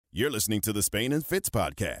You're listening to the Spain and Fitz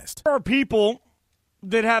podcast. There are people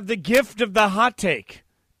that have the gift of the hot take,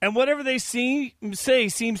 and whatever they say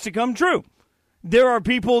seems to come true. There are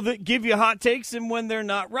people that give you hot takes, and when they're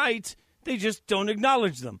not right, they just don't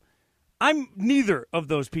acknowledge them. I'm neither of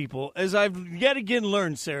those people, as I've yet again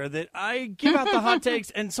learned, Sarah, that I give out the hot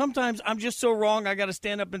takes, and sometimes I'm just so wrong I got to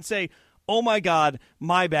stand up and say, oh my God,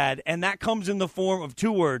 my bad, and that comes in the form of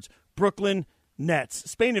two words, Brooklyn Nets.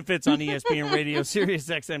 Spain and Fitz on ESPN Radio, Sirius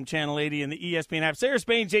XM Channel 80, and the ESPN app. Sarah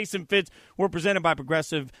Spain, Jason Fitz. We're presented by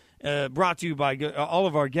Progressive, brought to you by all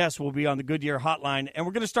of our guests will be on the Goodyear Hotline, and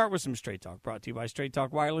we're going to start with some Straight Talk, brought to you by Straight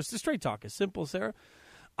Talk Wireless. The Straight Talk is simple, Sarah.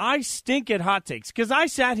 I stink at hot takes because I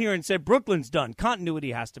sat here and said Brooklyn's done.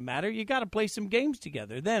 Continuity has to matter. You got to play some games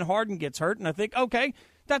together. Then Harden gets hurt, and I think, okay,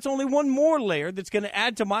 that's only one more layer that's going to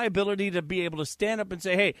add to my ability to be able to stand up and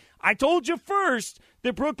say, hey, I told you first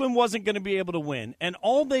that Brooklyn wasn't going to be able to win. And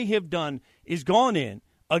all they have done is gone in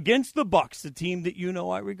against the Bucks, the team that you know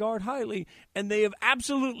I regard highly, and they have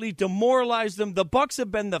absolutely demoralized them. The Bucks have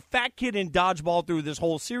been the fat kid in dodgeball through this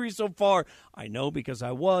whole series so far. I know because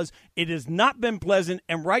I was. It has not been pleasant,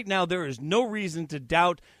 and right now there is no reason to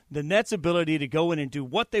doubt the Nets' ability to go in and do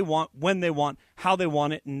what they want, when they want, how they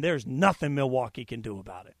want it, and there's nothing Milwaukee can do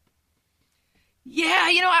about it. Yeah,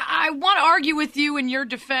 I want to argue with you in your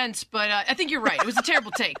defense, but I think you're right. It was a terrible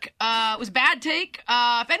take. It was a bad take.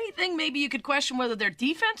 If anything, maybe you could question whether their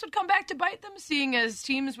defense would come back to bite them, seeing as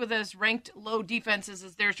teams with as ranked low defenses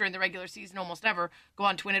as theirs during the regular season almost never go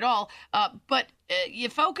on to win it all. But you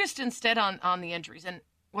focused instead on the injuries. And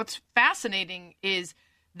what's fascinating is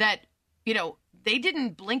that, they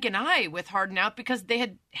didn't blink an eye with Harden out because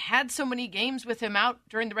they had so many games with him out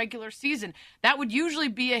during the regular season. That would usually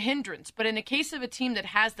be a hindrance. But in the case of a team that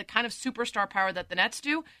has the kind of superstar power that the Nets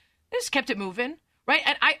do, they just kept it moving, right?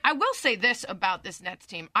 And I will say this about this Nets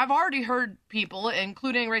team. I've already heard people,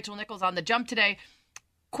 including Rachel Nichols on The Jump today,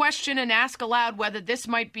 question and ask aloud whether this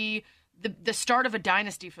might be the start of a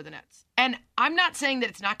dynasty for the Nets. And I'm not saying that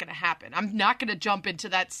it's not going to happen. I'm not going to jump into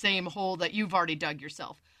that same hole that you've already dug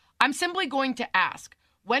yourself. I'm simply going to ask,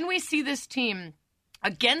 when we see this team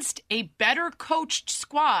against a better coached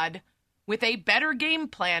squad with a better game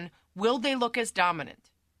plan, will they look as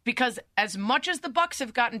dominant? Because as much as the Bucks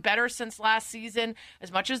have gotten better since last season,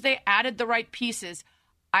 as much as they added the right pieces,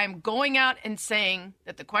 I'm going out and saying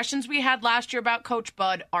that the questions we had last year about Coach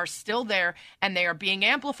Bud are still there, and they are being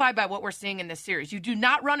amplified by what we're seeing in this series. You do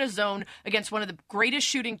not run a zone against one of the greatest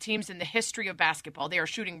shooting teams in the history of basketball. They are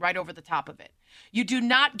shooting right over the top of it. You do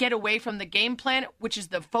not get away from the game plan, which is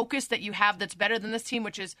the focus that you have that's better than this team,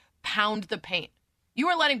 which is pound the paint. You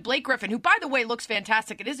are letting Blake Griffin, who, by the way, looks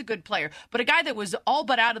fantastic and is a good player, but a guy that was all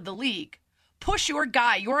but out of the league, push your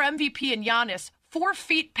guy, your MVP in Giannis, 4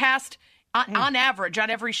 feet past on average on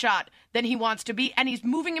every shot than he wants to be, and he's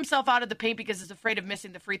moving himself out of the paint because he's afraid of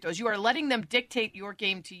missing the free throws. You are letting them dictate your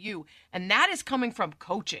game to you, and that is coming from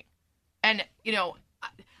coaching. And,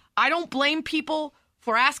 I don't blame people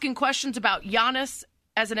for asking questions about Giannis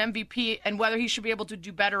as an MVP and whether he should be able to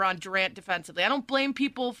do better on Durant defensively. I don't blame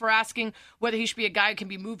people for asking whether he should be a guy who can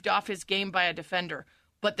be moved off his game by a defender.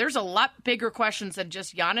 But there's a lot bigger questions than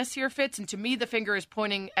just Giannis here, Fitz, and to me the finger is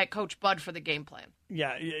pointing at Coach Bud for the game plan.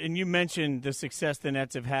 Yeah, and you mentioned the success the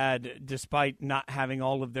Nets have had despite not having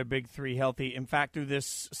all of their big three healthy. In fact, through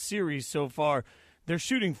this series so far, they're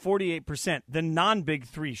shooting 48%, the non-big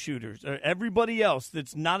three shooters. Everybody else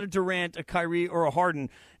that's not a Durant, a Kyrie, or a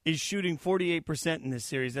Harden is shooting 48% in this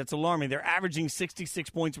series. That's alarming. They're averaging 66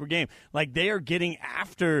 points per game. Like, they are getting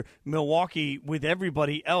after Milwaukee with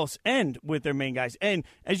everybody else and with their main guys. And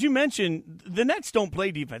as you mentioned, the Nets don't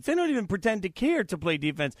play defense. They don't even pretend to care to play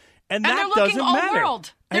defense. And that doesn't matter. They're looking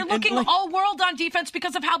all-world. They're looking all-world on defense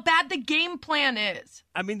because of how bad the game plan is.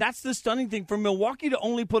 I mean, that's the stunning thing. For Milwaukee to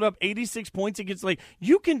only put up 86 points against,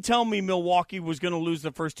 you can tell me Milwaukee was going to lose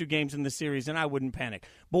the first 2 games in the series, and I wouldn't panic.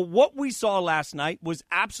 But what we saw last night was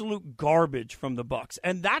absolute garbage from the Bucks,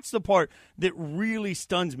 and that's the part that really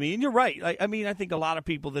stuns me. And you're right. I think a lot of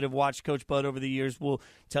people that have watched Coach Bud over the years will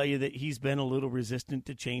tell you that he's been a little resistant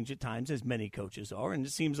to change at times, as many coaches are, and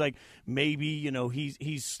it seems like maybe,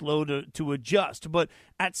 he's slow to adjust. But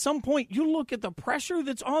at some point, you look at the pressure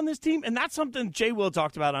that's on this team, and that's something Jay Will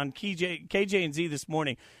talked about on KJ and Z this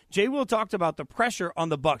morning. Jay Will talked about the pressure on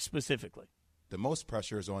the Bucks specifically. The most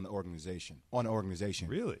pressure is on the organization.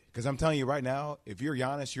 Really? Because I'm telling you right now, if you're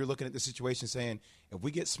Giannis, you're looking at the situation saying, if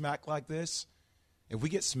we get smacked like this,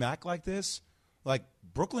 like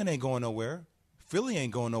Brooklyn ain't going nowhere, Philly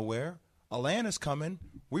ain't going nowhere, Atlanta's coming,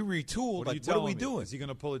 We retooled. What are we doing? Is he going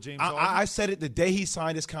to pull a James Harden? I said it the day he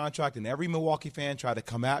signed his contract, and every Milwaukee fan tried to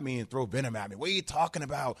come at me and throw venom at me. What are you talking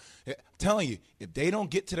about? I'm telling you, if they don't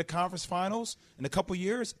get to the conference finals in a couple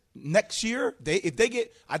years, next year,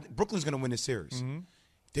 Brooklyn's going to win this series. Mm-hmm.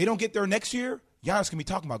 If they don't get there next year, Giannis can be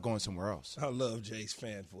talking about going somewhere else. I love Jay's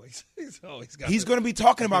fan voice. He's going to be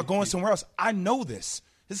talking about going somewhere else. I know this.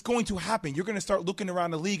 It's going to happen. You're going to start looking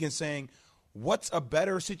around the league and saying, what's a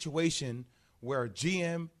better situation where a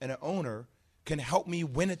GM and an owner can help me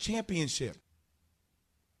win a championship?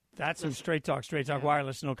 That's some straight talk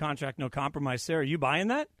wireless, no contract, no compromise. Sarah, you buying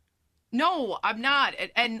that? No, I'm not.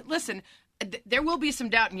 And listen, there will be some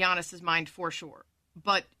doubt in Giannis's mind for sure.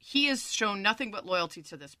 But he has shown nothing but loyalty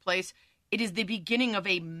to this place. It is the beginning of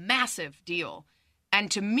a massive deal. And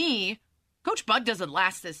to me, Coach Bud doesn't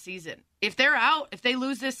last this season. If they're out, if they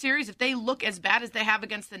lose this series, if they look as bad as they have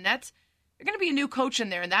against the Nets, there's going to be a new coach in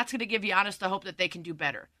there, and that's going to give Giannis the hope that they can do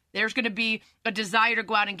better. There's going to be a desire to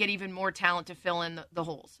go out and get even more talent to fill in the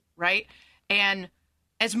holes, right? And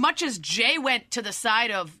as much as Jay went to the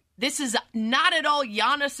side of this is not at all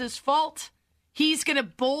Giannis's fault, he's going to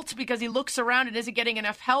bolt because he looks around and isn't getting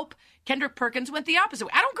enough help, Kendrick Perkins went the opposite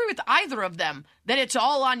way. I don't agree with either of them, that it's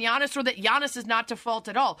all on Giannis or that Giannis is not to fault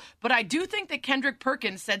at all. But I do think that Kendrick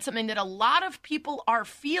Perkins said something that a lot of people are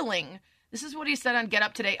feeling. This is what he said on Get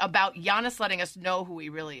Up today about Giannis letting us know who he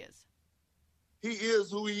really is. He is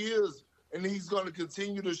who he is, and he's going to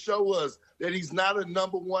continue to show us that he's not a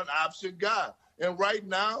number one option guy. And right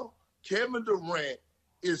now, Kevin Durant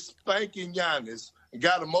is spanking Giannis and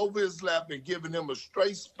got him over his lap and giving him a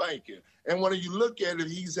straight spanking. And when you look at it,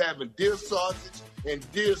 he's having deer sausage and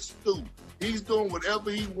deer stew. He's doing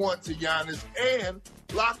whatever he wants to Giannis and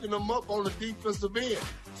locking him up on the defensive end.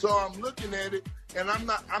 So I'm looking at it, and I'm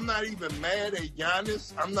not even mad at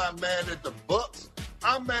Giannis. I'm not mad at the Bucks.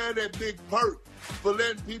 I'm mad at Big Perk for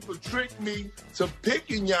letting people trick me to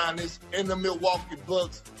picking Giannis and the Milwaukee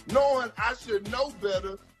Bucks, knowing I should know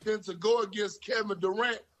better than to go against Kevin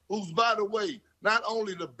Durant, who's, by the way, not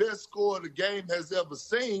only the best scorer the game has ever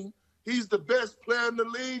seen, he's the best player in the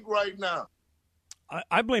league right now.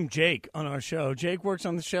 I blame Jake on our show. Jake works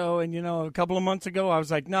on the show, and, a couple of months ago, I was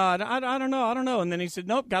like, no, I don't know. And then he said,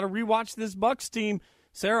 nope, got to rewatch this Bucks team.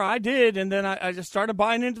 Sarah, I did, and then I just started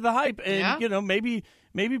buying into the hype. And,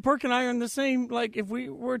 maybe Perk and I are in the same, like, if we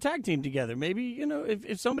were a tag team together, maybe,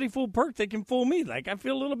 if somebody fooled Perk, they can fool me. Like, I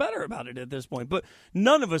feel a little better about it at this point. But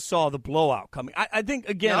none of us saw the blowout coming. I think,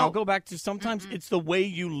 again, I'll go back to sometimes it's the way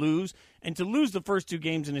you lose. And to lose the first two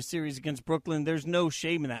games in a series against Brooklyn, there's no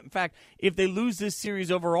shame in that. In fact, if they lose this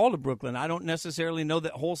series overall to Brooklyn, I don't necessarily know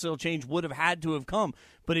that wholesale change would have had to have come.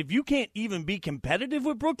 But if you can't even be competitive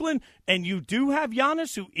with Brooklyn, and you do have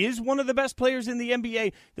Giannis, who is one of the best players in the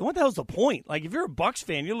NBA, then what the hell's the point? Like, if you're a Bucks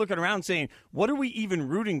fan, you're looking around saying, what are we even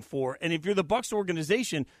rooting for? And if you're the Bucks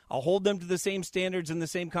organization, I'll hold them to the same standards and the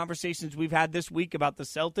same conversations we've had this week about the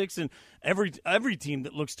Celtics and every team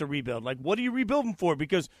that looks to rebuild. Like, what are you rebuilding for?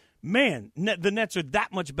 Because, man, the Nets are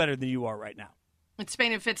that much better than you are right now. It's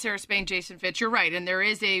Spain and Fitz, Sarah Spain, Jason Fitz. You're right, and there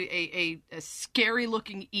is a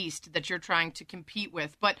scary-looking East that you're trying to compete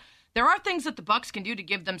with. But there are things that the Bucks can do to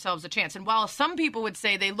give themselves a chance. And while some people would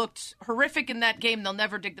say they looked horrific in that game, they'll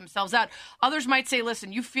never dig themselves out, others might say,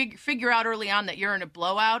 listen, you figure out early on that you're in a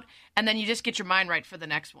blowout, and then you just get your mind right for the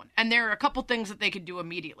next one. And there are a couple things that they could do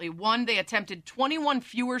immediately. One, they attempted 21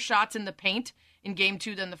 fewer shots in the paint in Game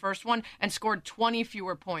 2 than the first one and scored 20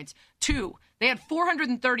 fewer points. 2, they had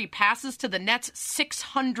 430 passes to the Nets,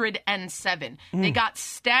 607. They got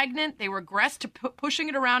stagnant. They regressed to pushing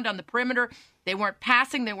it around on the perimeter. They weren't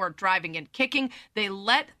passing. They weren't driving and kicking. They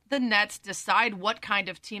let the Nets decide what kind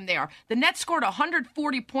of team they are. The Nets scored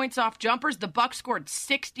 140 points off jumpers. The Bucks scored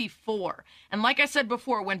 64. And like I said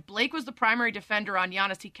before, when Blake was the primary defender on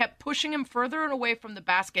Giannis, he kept pushing him further and away from the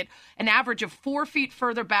basket, an average of 4 feet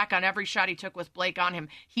further back on every shot he took with Blake on him.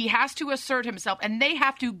 He has to assert himself, and they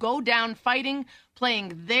have to go down fighting,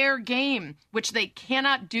 playing their game, which they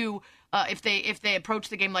cannot do if they approach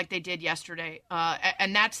the game like they did yesterday.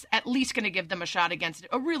 And that's at least going to give them a shot against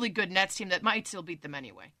a really good Nets team that might still beat them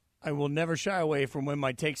anyway. I will never shy away from when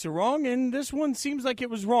my takes are wrong, and this one seems like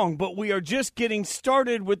it was wrong. But we are just getting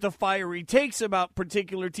started with the fiery takes about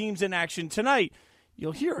particular teams in action tonight.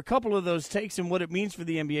 You'll hear a couple of those takes and what it means for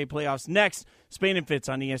the NBA playoffs next. Spain and Fitz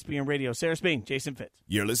on ESPN Radio. Sarah Spain, Jason Fitz.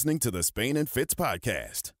 You're listening to the Spain and Fitz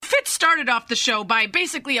podcast. Fitz started off the show by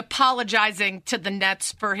basically apologizing to the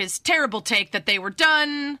Nets for his terrible take that they were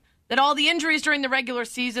done, that all the injuries during the regular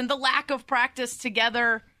season, the lack of practice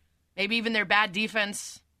together, maybe even their bad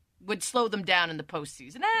defense would slow them down in the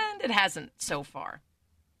postseason, and it hasn't so far.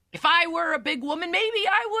 If I were a big woman, maybe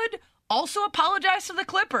I would also apologize to the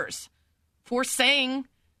Clippers for saying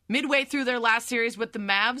midway through their last series with the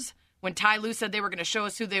Mavs, when Ty Lue said they were going to show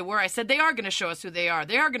us who they were, I said they are going to show us who they are.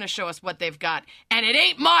 They are going to show us what they've got. And it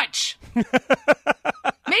ain't much. Maybe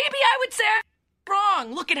I would say I'm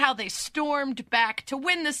wrong. Look at how they stormed back to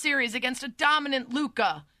win the series against a dominant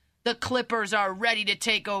Luka. The Clippers are ready to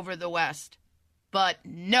take over the West. But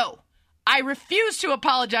no, I refuse to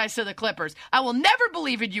apologize to the Clippers. I will never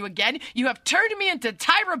believe in you again. You have turned me into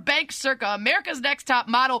Tyra Banks circa America's Next Top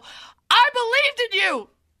Model. I believed in you.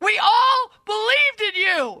 We all believed in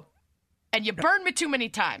you. And you burned me too many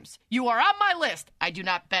times. You are on my list. I do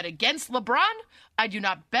not bet against LeBron. I do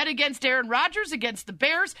not bet against Aaron Rodgers, against the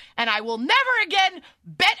Bears. And I will never again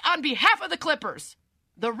bet on behalf of the Clippers.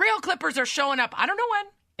 The real Clippers are showing up. I don't know when.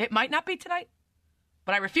 It might not be tonight.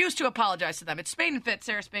 But I refuse to apologize to them. It's Spain and Fitz,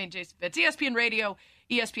 Sarah Spain, Jason Fitz, ESPN Radio,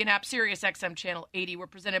 ESPN app, Sirius XM Channel 80. We're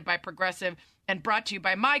presented by Progressive and brought to you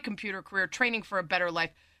by My Computer Career, training for a better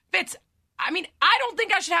life. Fitz, I don't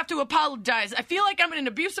think I should have to apologize. I feel like I'm in an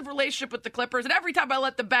abusive relationship with the Clippers, and every time I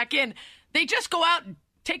let them back in, they just go out and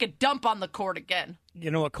take a dump on the court again. You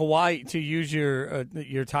know what, Kawhi, to use your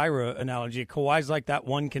Tyra analogy, Kawhi's like that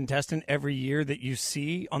one contestant every year that you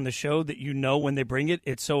see on the show that you know when they bring it,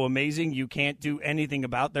 it's so amazing you can't do anything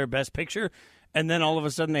about their best picture, and then all of a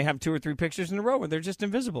sudden they have 2 or 3 pictures in a row where they're just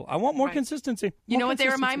invisible. I want more consistency. You know what they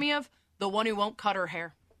remind me of? The one who won't cut her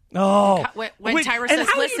hair. Oh. When Tyra says,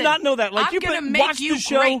 how listen, do you not know that? Like, I'm going to make you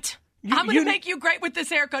great. I'm going to make you great with this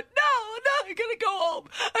haircut. No, I'm going to go home.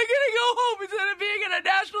 I'm going to go home instead of being in a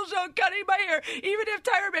national show cutting my hair, even if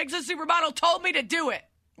Tyra Banks, a supermodel, told me to do it.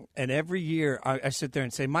 And every year I sit there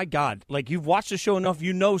and say, my God, like, you've watched the show enough,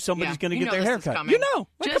 you know somebody's going to get their haircut. You know.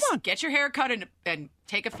 Like, just come on. Get your hair cut and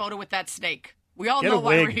take a photo with that snake. We all Get know a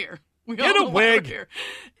why wig. we're here. We Get all a know why wig. we're here.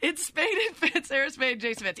 It's Spain and Fitz, Sarah Spain,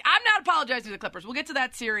 Jason Fitz. I'm not apologizing to the Clippers. We'll get to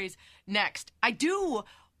that series next. I do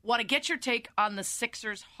want to get your take on the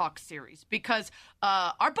Sixers-Hawks series because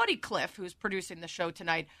our buddy Cliff, who's producing the show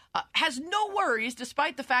tonight, has no worries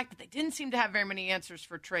despite the fact that they didn't seem to have very many answers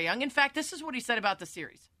for Trae Young. In fact, this is what he said about the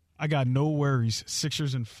series. I got no worries.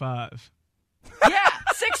 Sixers in 5. Yeah,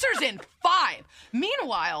 Sixers in 5.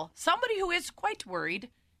 Meanwhile, somebody who is quite worried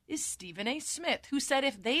is Stephen A. Smith, who said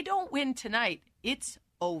if they don't win tonight, it's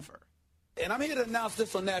over. And I'm here to announce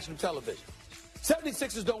this on national television.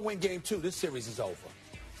 76ers don't win game 2, this series is over.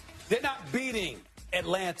 They're not beating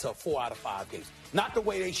Atlanta 4 out of 5 games. Not the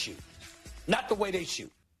way they shoot. Not the way they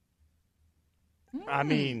shoot. I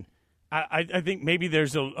mean, I think maybe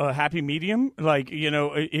there's a happy medium. Like, you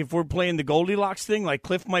know, if we're playing the Goldilocks thing, like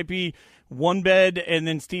Cliff might be one bed and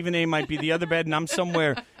then Stephen A. might be the other bed and I'm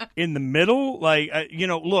somewhere in the middle. Like, you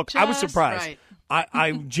know, look, I was surprised. Right.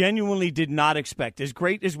 I genuinely did not expect, as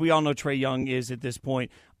great as we all know Trae Young is at this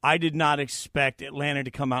point, I did not expect Atlanta to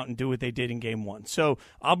come out and do what they did in Game 1. So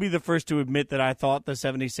I'll be the first to admit that I thought the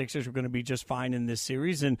 76ers were going to be just fine in this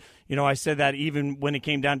series. And, you know, I said that even when it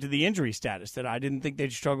came down to the injury status, that I didn't think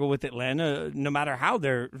they'd struggle with Atlanta no matter how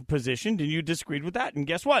they're positioned. And you disagreed with that. And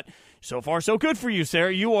guess what? So far, so good for you,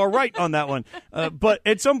 Sarah. You are right on that one. But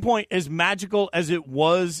at some point, as magical as it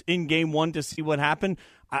was in Game 1 to see what happened,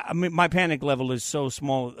 I mean, my panic level is so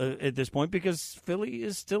small at this point because Philly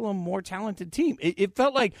is still a more talented team. It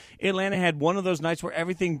felt like Atlanta had one of those nights where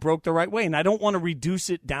everything broke the right way, and I don't want to reduce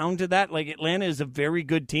it down to that. Like, Atlanta is a very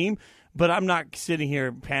good team, but I'm not sitting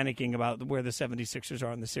here panicking about where the 76ers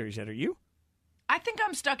are in the series yet. Are you? I think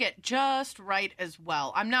I'm stuck at just right as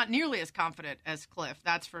well. I'm not nearly as confident as Cliff,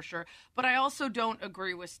 that's for sure. But I also don't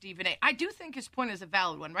agree with Stephen A. I do think his point is a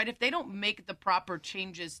valid one, right? If they don't make the proper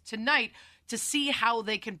changes tonight to see how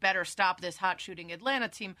they can better stop this hot shooting Atlanta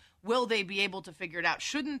team, will they be able to figure it out?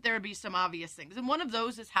 Shouldn't there be some obvious things? And one of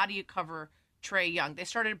those is, how do you cover Trae Young? They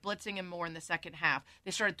started blitzing him more in the second half.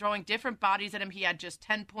 They started throwing different bodies at him. He had just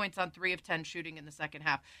 10 points on 3 of 10 shooting in the second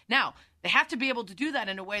half. Now, they have to be able to do that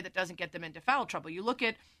in a way that doesn't get them into foul trouble. You look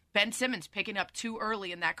at Ben Simmons picking up too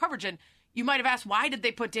early in that coverage, and you might have asked, why did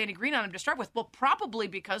they put Danny Green on him to start with? Well, probably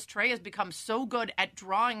because Trae has become so good at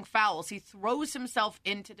drawing fouls. He throws himself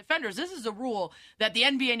into defenders. This is a rule that the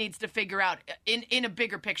NBA needs to figure out in a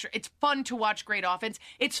bigger picture. It's fun to watch great offense.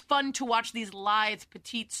 It's fun to watch these lithe,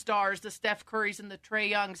 petite stars, the Steph Currys and the Trae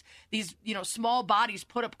Youngs, these, you know, small bodies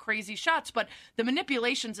put up crazy shots. But the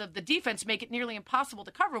manipulations of the defense make it nearly impossible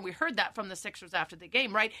to cover. And we heard that from the Sixers after the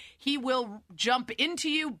game, right? He will jump into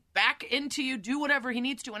you, back into you, do whatever he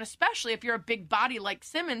needs to. And especially if you're a big body like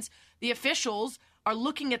Simmons, the officials are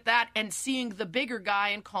looking at that and seeing the bigger guy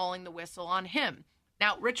and calling the whistle on him.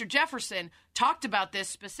 Now, Richard Jefferson talked about this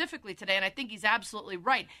specifically today, and I think he's absolutely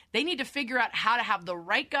right. They need to figure out how to have the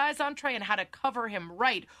right guys on Trae and how to cover him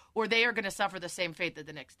right, or they are going to suffer the same fate that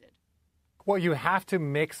the Knicks did. Well, you have to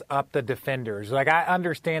mix up the defenders. Like, I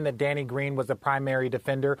understand that Danny Green was the primary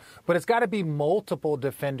defender, but it's got to be multiple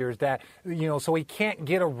defenders that, so he can't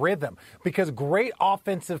get a rhythm. Because great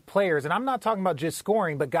offensive players, and I'm not talking about just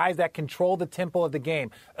scoring, but guys that control the tempo of the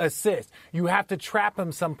game, assist. You have to trap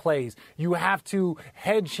him some plays. You have to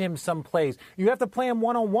hedge him some plays. You have to play him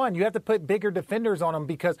one-on-one. You have to put bigger defenders on him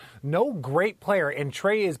because no great player, and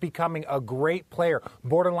Trey is becoming a great player,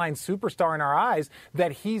 borderline superstar in our eyes,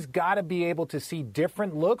 that he's got to be able to see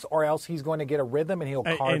different looks or else he's going to get a rhythm and he'll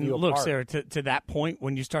carve you apart. And look, Sarah, to that point,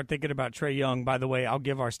 when you start thinking about Trae Young, by the way, I'll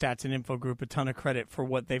give our stats and info group a ton of credit for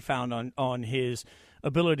what they found on his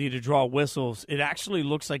ability to draw whistles. It actually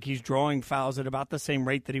looks like he's drawing fouls at about the same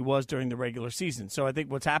rate that he was during the regular season. So I think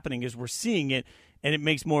what's happening is we're seeing it, and it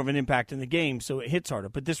makes more of an impact in the game, so it hits harder.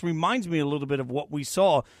 But this reminds me a little bit of what we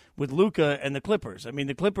saw with Luka and the Clippers. I mean,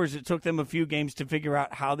 the Clippers, it took them a few games to figure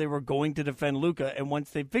out how they were going to defend Luka, and once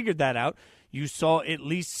they figured that out, you saw at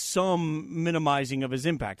least some minimizing of his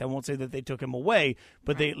impact. I won't say that they took him away,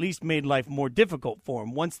 but they at least made life more difficult for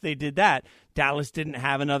him. Once they did that, Dallas didn't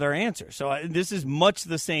have another answer. So this is much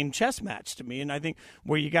the same chess match to me, and I think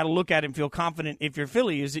where you got to look at it and feel confident if you're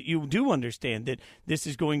Philly is that you do understand that this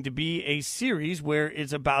is going to be a series where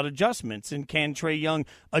it's about adjustments, and can Trae Young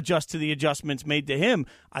adjust to the adjustments made to him?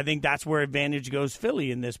 I think that's where advantage goes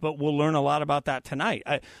Philly in this, but we'll learn a lot about that tonight.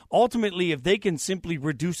 Ultimately, if they can simply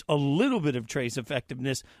reduce a little bit of Trae's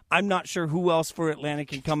effectiveness, I'm not sure who else for Atlanta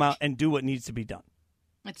can come out and do what needs to be done.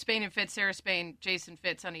 It's Spain and Fitz, Sarah Spain, Jason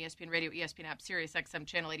Fitz on ESPN Radio, ESPN app, Sirius XM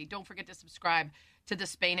Channel 80. Don't forget to subscribe to the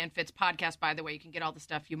Spain and Fitz podcast, by the way. You can get all the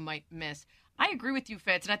stuff you might miss. I agree with you,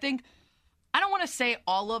 Fitz, and I think I don't want to say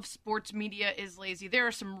all of sports media is lazy. There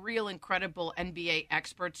are some real incredible NBA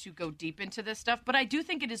experts who go deep into this stuff, but I do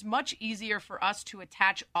think it is much easier for us to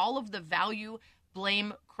attach all of the value,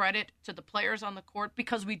 blame, credit to the players on the court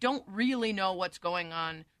because we don't really know what's going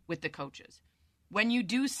on with the coaches. When you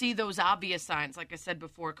do see those obvious signs, like I said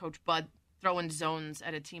before, Coach Bud throwing zones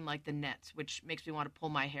at a team like the Nets, which makes me want to pull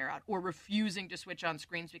my hair out, or refusing to switch on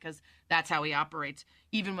screens because that's how he operates,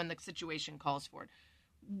 even when the situation calls for it.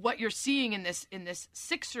 What you're seeing in this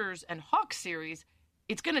Sixers and Hawks series,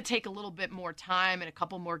 it's going to take a little bit more time and a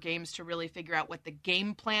couple more games to really figure out what the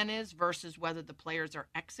game plan is versus whether the players are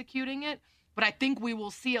executing it. But I think we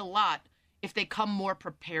will see a lot if they come more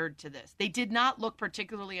prepared to this. They did not look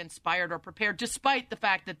particularly inspired or prepared, despite the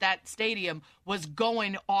fact that that stadium was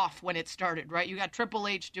going off when it started, right? You got Triple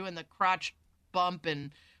H doing the crotch bump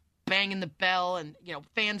and banging the bell, and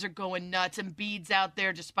fans are going nuts, and Embiid's out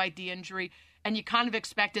there despite the injury. And you kind of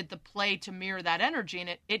expected the play to mirror that energy,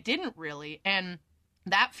 and it didn't really. And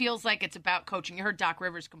that feels like it's about coaching. You heard Doc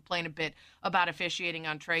Rivers complain a bit about officiating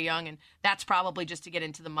on Trae Young, and that's probably just to get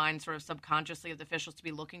into the mind sort of subconsciously of the officials to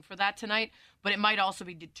be looking for that tonight. But it might also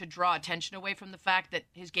be to draw attention away from the fact that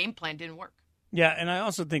his game plan didn't work. Yeah, and I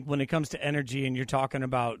also think when it comes to energy, and you're talking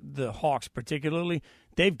about the Hawks particularly,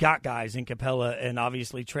 they've got guys in Capella and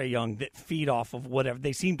obviously Trae Young that feed off of whatever.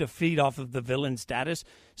 They seem to feed off of the villain status.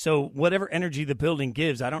 So whatever energy the building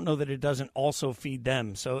gives, I don't know that it doesn't also feed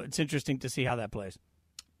them. So it's interesting to see how that plays.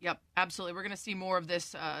 Yep, absolutely. We're going to see more of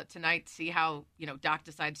this tonight, see how, Doc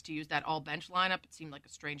decides to use that all-bench lineup. It seemed like a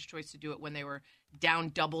strange choice to do it when they were down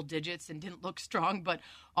double digits and didn't look strong. But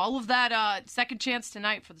all of that, second chance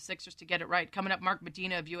tonight for the Sixers to get it right. Coming up, Mark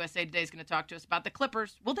Medina of USA Today is going to talk to us about the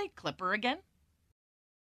Clippers. Will they Clipper again?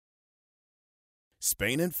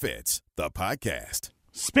 Spain and Fitz, the podcast.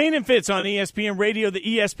 Spain and Fitz on ESPN Radio, the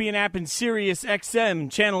ESPN app, and Sirius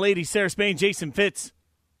XM, Channel 80. Sarah Spain, Jason Fitz.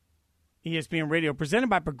 ESPN Radio,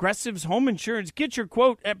 presented by Progressive's Home Insurance. Get your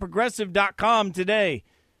quote at Progressive.com today.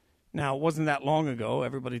 Now, it wasn't that long ago.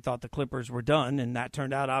 Everybody thought the Clippers were done, and that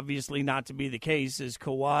turned out obviously not to be the case as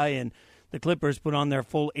Kawhi and the Clippers put on their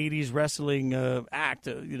full 80s wrestling act.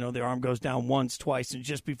 Their arm goes down once, twice, and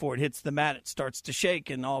just before it hits the mat, it starts to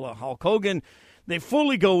shake, and all of Hulk Hogan. They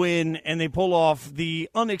fully go in, and they pull off the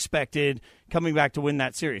unexpected, coming back to win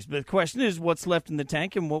that series. But the question is, what's left in the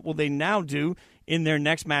tank, and what will they now do in their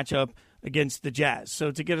next matchup against the Jazz?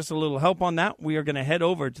 So to get us a little help on that, we are going to head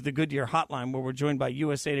over to the Goodyear Hotline, where we're joined by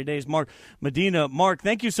USA Today's Mark Medina. Mark,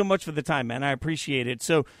 thank you so much for the time, man. I appreciate it.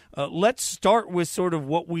 So let's start with sort of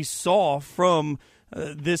what we saw from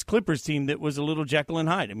this Clippers team that was a little Jekyll and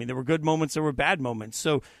Hyde. I mean, there were good moments, there were bad moments.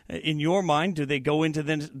 So in your mind, do they go into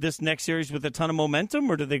this next series with a ton of momentum,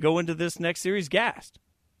 or do they go into this next series gassed?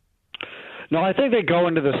 No, I think they go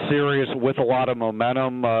into the series with a lot of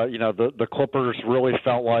momentum. The Clippers really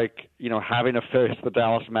felt like, having to face the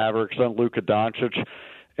Dallas Mavericks and Luka Doncic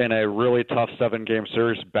in a really tough 7-game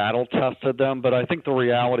series battle tested them. But I think the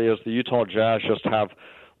reality is the Utah Jazz just have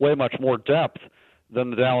way much more depth than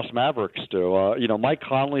the Dallas Mavericks do. Mike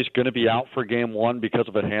Conley's going to be out for Game 1 because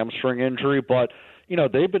of a hamstring injury, but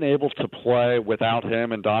they've been able to play without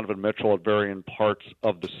him and Donovan Mitchell at varying parts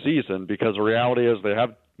of the season, because the reality is they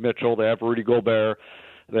have Mitchell, they have Rudy Gobert,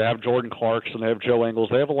 they have Jordan Clarkson, they have Joe Ingles.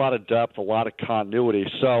 They have a lot of depth, a lot of continuity.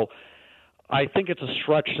 So I think it's a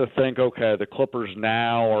stretch to think, okay, the Clippers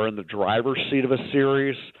now are in the driver's seat of a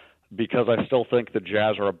series, because I still think the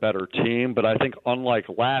Jazz are a better team. But I think unlike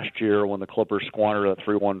last year when the Clippers squandered a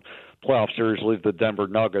 3-1 playoff series lead to the Denver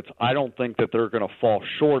Nuggets, I don't think that they're going to fall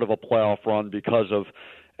short of a playoff run because of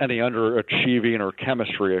any underachieving or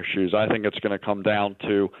chemistry issues. I think it's going to come down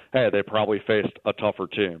to, hey, they probably faced a tougher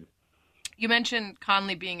team. You mentioned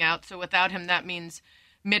Conley being out, so without him, that means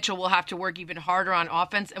Mitchell will have to work even harder on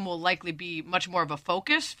offense and will likely be much more of a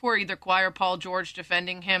focus for either Kawhi or Paul George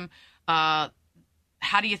defending him.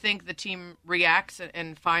 How do you think the team reacts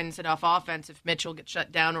and finds enough offense if Mitchell gets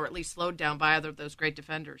shut down or at least slowed down by either of those great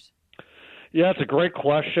defenders? Yeah, it's a great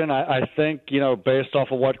question. I think, based off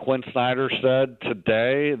of what Quinn Snyder said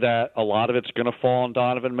today, that a lot of it's going to fall on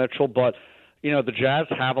Donovan Mitchell. But, the Jazz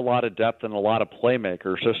have a lot of depth and a lot of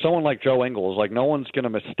playmakers. So someone like Joe Ingles, no one's going to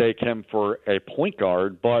mistake him for a point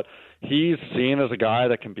guard, but he's seen as a guy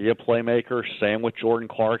that can be a playmaker. Same with Jordan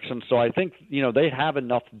Clarkson. So I think, they have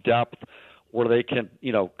enough depth where they can,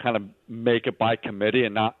 kind of make it by committee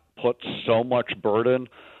and not put so much burden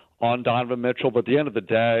on Donovan Mitchell. But at the end of the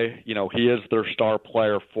day, he is their star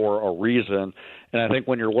player for a reason. And I think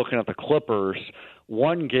when you're looking at the Clippers,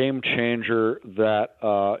 one game changer that,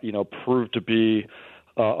 proved to be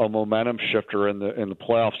a momentum shifter in the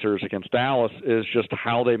playoff series against Dallas is just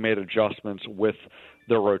how they made adjustments with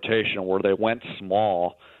their rotation, where they went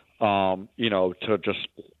small, to just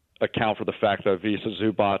account for the fact that Visa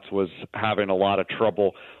Zubac was having a lot of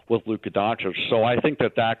trouble with Luka Doncic. So I think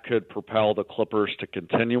that could propel the Clippers to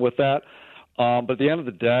continue with that. But at the end of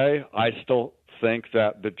the day, I still think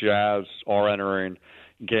that the Jazz are entering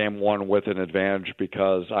Game 1 with an advantage,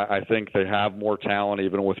 because I think they have more talent,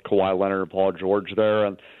 even with Kawhi Leonard and Paul George there.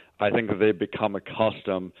 And I think that they've become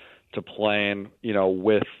accustomed to playing,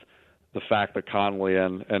 with the fact that Conley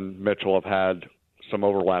and Mitchell have had some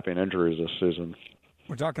overlapping injuries this season.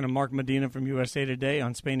 We're talking to Mark Medina from USA Today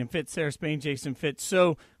on Spain and Fitz. Sarah Spain, Jason Fitz.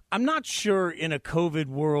 So I'm not sure in a COVID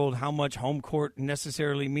world how much home court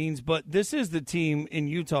necessarily means, but this is the team in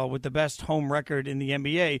Utah with the best home record in the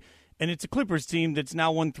NBA, and it's a Clippers team that's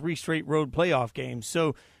now won 3 straight road playoff games.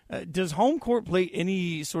 So does home court play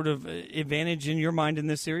any sort of advantage in your mind in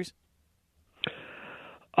this series?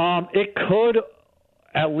 It could,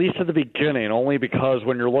 at least at the beginning, only because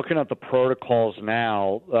when you're looking at the protocols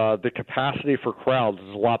now, the capacity for crowds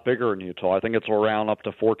is a lot bigger in Utah. I think it's around up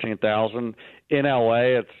to 14,000. In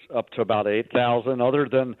LA, it's up to about 8,000. Other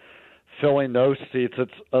than filling those seats,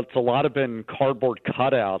 it's a lot of been cardboard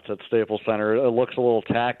cutouts at Staples Center. It looks a little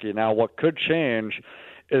tacky. Now, what could change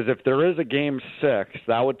is if there is a Game 6,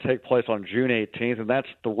 that would take place on June 18th, and that's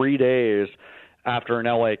 3 days after in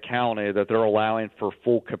L.A. County that they're allowing for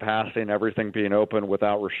full capacity and everything being open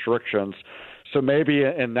without restrictions. So maybe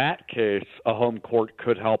in that case, a home court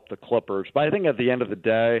could help the Clippers. But I think at the end of the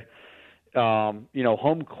day,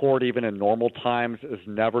 home court, even in normal times, is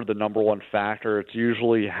never the number one factor. It's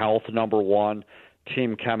usually health number one,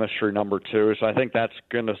 team chemistry number two. So I think that's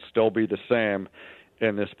going to still be the same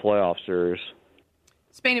in this playoff series.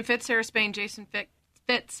 Spain and Fitz, Sarah Spain, Jason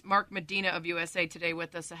Fitz, Mark Medina of USA Today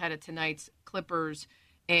with us ahead of tonight's Clippers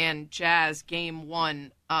and Jazz Game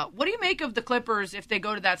 1. What do you make of the Clippers if they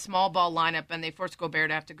go to that small ball lineup and they force Gobert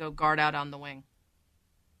to have to go guard out on the wing?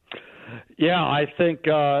 Yeah, I think,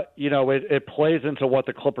 it plays into what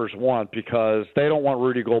the Clippers want, because they don't want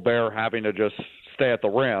Rudy Gobert having to just stay at the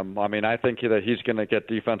rim. I mean, I think that he's going to get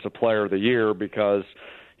Defensive Player of the Year because,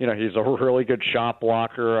 he's a really good shot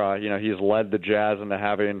blocker. He's led the Jazz into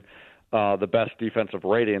having the best defensive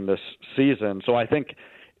rating this season. So I think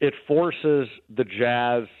it forces the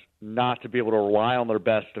Jazz not to be able to rely on their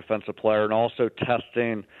best defensive player, and also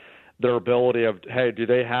testing their ability of, hey, do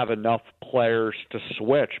they have enough players to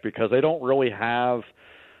switch? Because they don't really have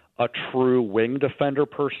a true wing defender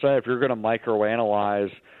per se. If you're going to microanalyze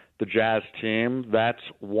the Jazz team, that's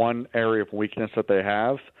one area of weakness that they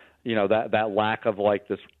have. That lack of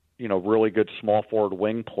this, really good small forward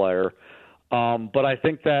wing player. But I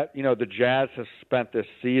think that, the Jazz has spent this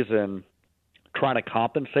season trying to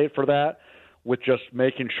compensate for that with just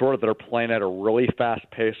making sure that they're playing at a really fast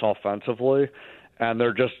pace offensively, and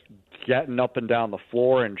they're just getting up and down the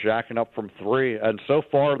floor and jacking up from three. And so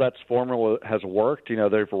far, that formula has worked.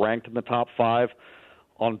 They've ranked in the top 5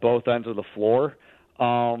 on both ends of the floor.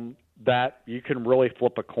 That you can really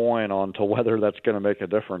flip a coin on to whether that's going to make a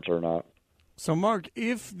difference or not. So, Mark,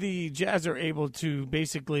 if the Jazz are able to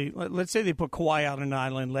basically, let's say they put Kawhi out on an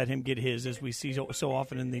island, let him get his, as we see so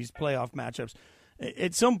often in these playoff matchups,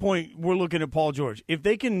 at some point we're looking at Paul George. If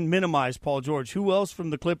they can minimize Paul George, who else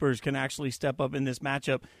from the Clippers can actually step up in this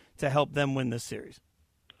matchup to help them win this series?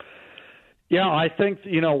 Yeah, I think,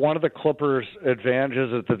 one of the Clippers'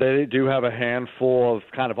 advantages is that they do have a handful of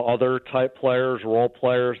kind of other type players, role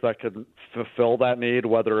players that can fulfill that need,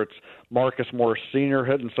 whether it's Marcus Morris Sr.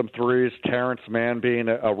 hitting some threes, Terrence Mann being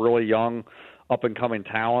a really young, up-and-coming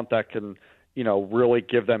talent that can, really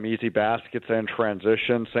give them easy baskets and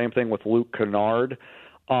transition. Same thing with Luke Kennard.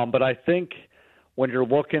 But I think when you're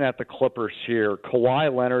looking at the Clippers here,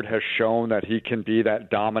 Kawhi Leonard has shown that he can be that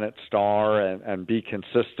dominant star and be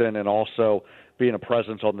consistent and also being a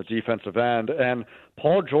presence on the defensive end. And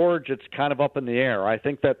Paul George, it's kind of up in the air. I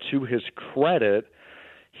think that to his credit,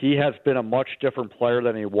 he has been a much different player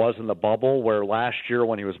than he was in the bubble, where last year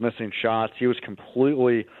when he was missing shots, he was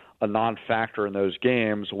completely a non-factor in those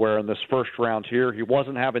games, where in this first round here, he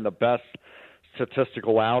wasn't having the best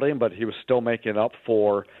statistical outing, but he was still making up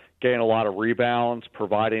for getting a lot of rebounds,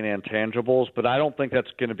 providing intangibles, but I don't think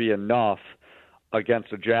that's going to be enough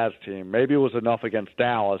against a Jazz team. Maybe it was enough against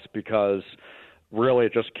Dallas because really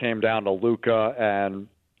it just came down to Luka and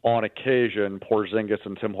on occasion Porzingis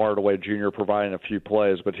and Tim Hardaway Jr. providing a few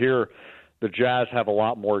plays. But here the Jazz have a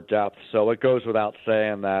lot more depth, so it goes without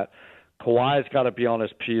saying that Kawhi's got to be on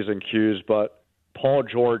his P's and Q's, but Paul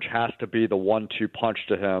George has to be the 1-2 punch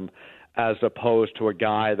to him, as opposed to a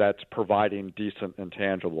guy that's providing decent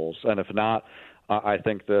intangibles. And if not, I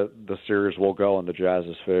think the series will go in the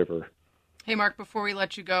Jazz's favor. Hey, Mark, before we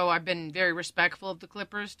let you go, I've been very respectful of the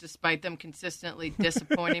Clippers, despite them consistently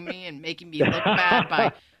disappointing me and making me look bad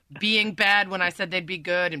by being bad when I said they'd be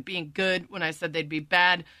good and being good when I said they'd be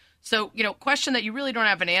bad. So, question that you really don't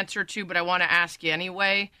have an answer to, but I want to ask you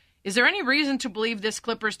anyway. Is there any reason to believe this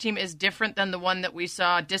Clippers team is different than the one that we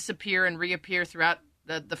saw disappear and reappear throughout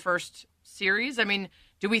the first series? I mean,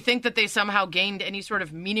 do we think that they somehow gained any sort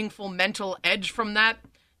of meaningful mental edge from that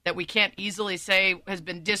we can't easily say has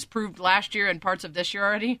been disproved last year and parts of this year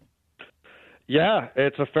already? Yeah,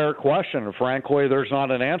 it's a fair question. Frankly, there's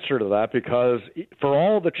not an answer to that because for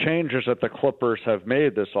all the changes that the Clippers have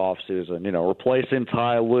made this offseason, replacing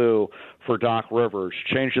Ty Lue for Doc Rivers,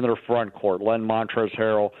 changing their front court, letting Montrezl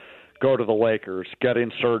Harrell go to the Lakers,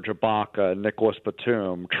 getting Serge Ibaka and Nicholas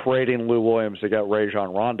Batum, trading Lou Williams to get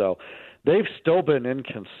Rajon Rondo, they've still been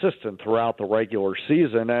inconsistent throughout the regular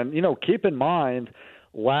season. And, keep in mind,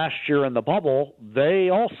 last year in the bubble, they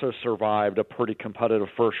also survived a pretty competitive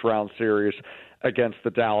first-round series against the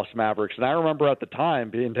Dallas Mavericks. And I remember at the time,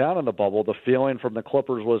 being down in the bubble, the feeling from the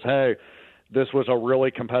Clippers was, hey, this was a really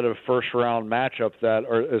competitive first-round matchup that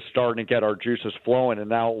is starting to get our juices flowing, and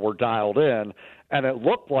now we're dialed in. And it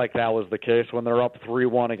looked like that was the case when they're up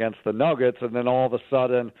 3-1 against the Nuggets, and then all of a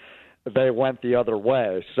sudden they went the other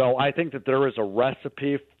way. So I think that there is a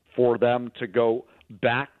recipe for them to go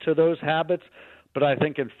back to those habits. But I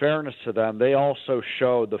think in fairness to them, they also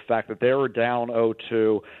showed the fact that they were down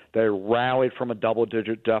 0-2. They rallied from a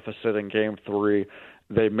double-digit deficit in Game 3.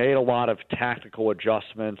 They made a lot of tactical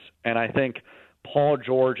adjustments. And I think Paul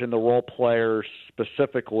George and the role players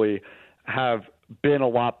specifically have been a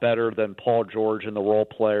lot better than Paul George and the role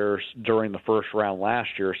players during the first round last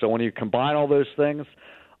year. So when you combine all those things,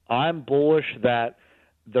 I'm bullish that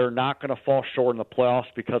they're not going to fall short in the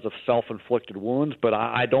playoffs because of self-inflicted wounds, but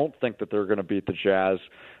I don't think that they're going to beat the Jazz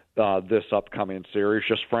this upcoming series,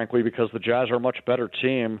 just frankly because the Jazz are a much better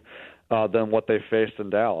team than what they faced in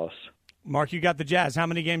Dallas. Mark, you got the Jazz. How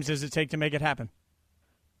many games does it take to make it happen?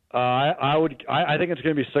 I think it's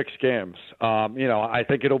going to be 6 games. I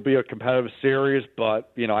think it'll be a competitive series,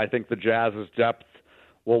 but I think the Jazz's depth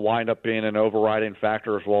will wind up being an overriding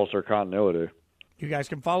factor as well as their continuity. You guys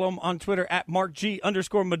can follow him on Twitter at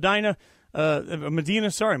 @MarkG_Medina.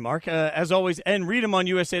 Medina, sorry, Mark. As always, and read him on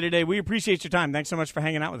USA Today. We appreciate your time. Thanks so much for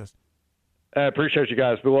hanging out with us. I appreciate you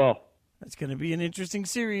guys. Be well. That's going to be an interesting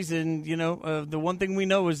series, and the one thing we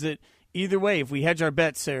know is that either way, if we hedge our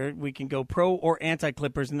bets, Sarah, we can go pro or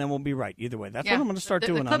anti-Clippers, and then we'll be right either way. That's what I'm going to start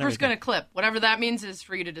doing. The Clippers going to clip. Whatever that means is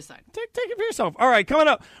for you to decide. Take it for yourself. All right, coming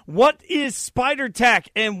up, what is Spider Tack,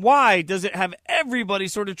 and why does it have everybody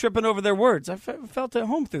sort of tripping over their words? I felt at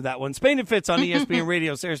home through that one. Spain and Fitz on ESPN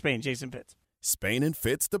Radio. Sarah Spain, Jason Fitz. Spain and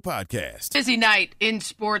Fitz, the podcast. Busy night in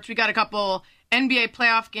sports. We got a couple NBA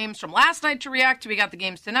playoff games from last night to react to. We got the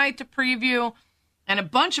games tonight to preview. And a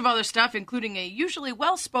bunch of other stuff, including a usually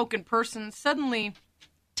well-spoken person suddenly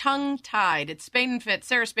tongue-tied. It's Spain and Fitz,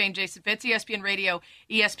 Sarah Spain, Jason Fitz, ESPN Radio,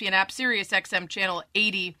 ESPN app, Sirius XM Channel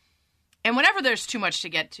 80. And whenever there's too much to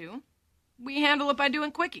get to, we handle it by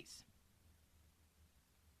doing quickies.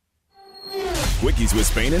 Quickies with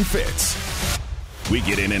Spain and Fitz. We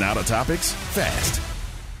get in and out of topics fast.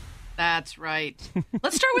 That's right.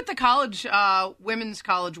 Let's start with the Women's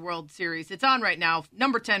College World Series. It's on right now.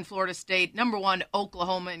 Number 10, Florida State. Number 1,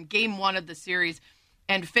 Oklahoma in Game 1 of the series.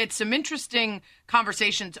 And Fitz, some interesting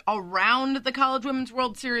conversations around the College Women's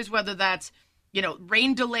World Series, whether that's,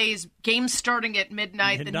 rain delays, games starting at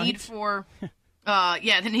midnight. The need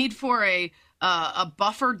for a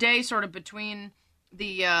buffer day sort of between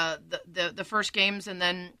the first games and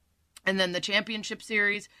then the championship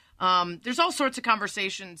series. There's all sorts of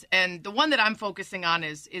conversations, and the one that I'm focusing on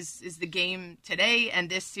is the game today and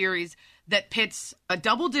this series that pits a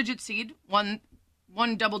double-digit seed. One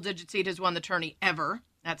double-digit seed has won the tourney ever.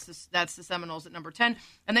 That's the Seminoles at number 10,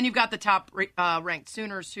 and then you've got the top ranked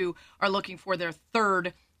Sooners who are looking for their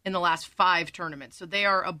third in the last 5 tournaments. So they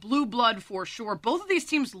are a blue blood for sure. Both of these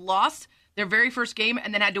teams lost their very first game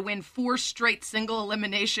and then had to win 4 straight single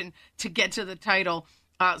elimination to get to the title.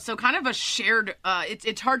 So kind of a shared,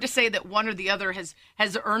 it's hard to say that one or the other has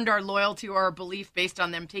earned our loyalty or our belief based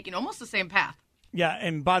on them taking almost the same path. Yeah,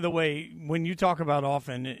 and by the way, when you talk about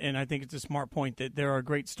often, and I think it's a smart point, that there are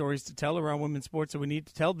great stories to tell around women's sports that we need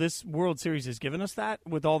to tell. This World Series has given us that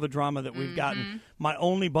with all the drama that we've gotten. My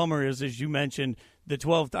only bummer is, as you mentioned, I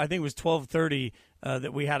think it was 12:30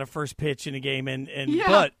 that we had a first pitch in a game,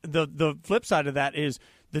 but the flip side of that is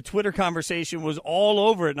the Twitter conversation was all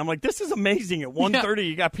over it, and I'm like, this is amazing. At 1:30,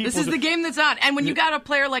 you got people. This is the game that's on, and when you got a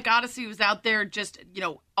player like Odyssey who's out there just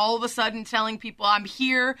all of a sudden telling people, I'm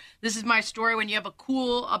here, this is my story. When you have a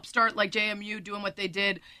cool upstart like JMU doing what they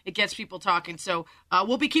did, it gets people talking. So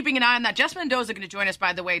we'll be keeping an eye on that. Jess Mendoza going to join us,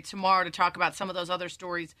 by the way, tomorrow to talk about some of those other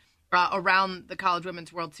stories around the College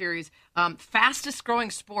Women's World Series. Fastest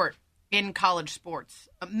growing sport in college sports.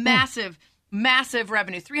 Massive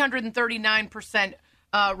revenue, 339%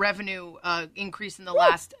 revenue increase in the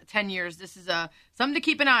last 10 years. This is something to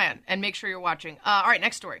keep an eye on and make sure you're watching. All right,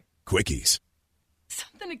 next story. Quickies.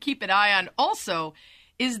 Something to keep an eye on also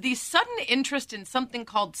is the sudden interest in something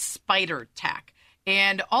called spider tack.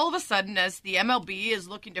 And all of a sudden, as the MLB is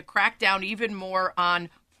looking to crack down even more on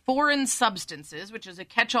foreign substances, which is a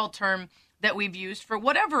catch-all term that we've used for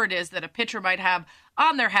whatever it is that a pitcher might have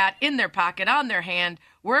on their hat, in their pocket, on their hand,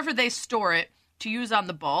 wherever they store it, to use on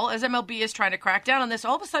the ball. As MLB is trying to crack down on this,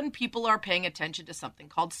 all of a sudden people are paying attention to something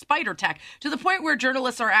called spider tack, to the point where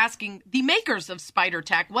journalists are asking the makers of spider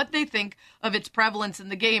tack what they think of its prevalence in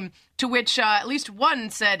the game, to which at least one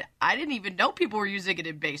said, I didn't even know people were using it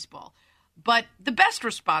in baseball. But the best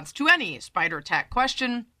response to any spider tack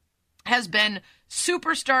question has been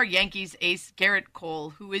superstar Yankees ace Garrett Cole,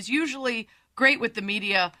 who is usually great with the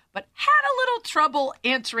media, but had a little trouble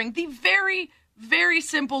answering the very, very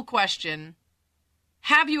simple question,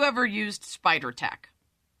 have you ever used spider tack?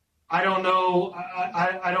 I don't know.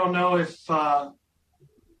 I don't know if I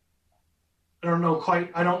don't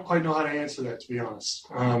quite know how to answer that, to be honest.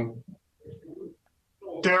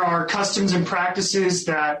 There are customs and practices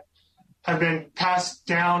that have been passed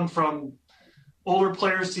down from older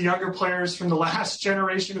players to younger players, from the last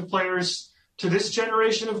generation of players to this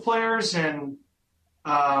generation of players, and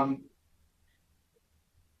I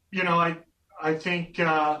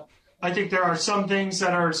think there are some things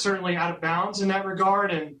that are certainly out of bounds in that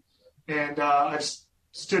regard, and I've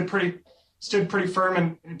stood pretty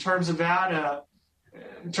firm in terms of that,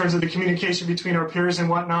 in terms of the communication between our peers and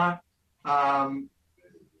whatnot. And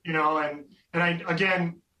I,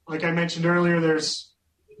 again, like I mentioned earlier, there's,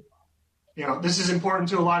 this is important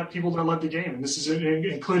to a lot of people that love the game, and this is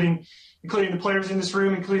including the players in this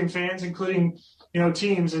room, including fans, including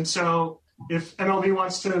teams. And so if MLB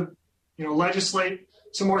wants to legislate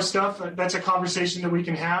some more stuff, that's a conversation that we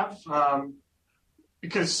can have,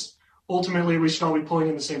 because ultimately we should all be pulling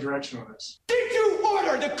in the same direction on this. Did you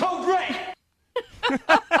order the code red?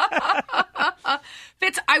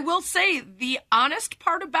 Fitz, I will say the honest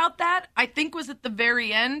part about that, I think, was at the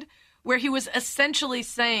very end, where he was essentially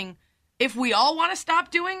saying, if we all want to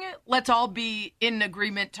stop doing it, let's all be in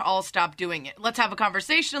agreement to all stop doing it. Let's have a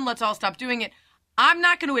conversation. Let's all stop doing it. I'm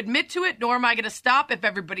not going to admit to it, nor am I going to stop if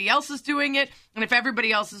everybody else is doing it. And if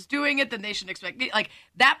everybody else is doing it, then they should expect me. Like,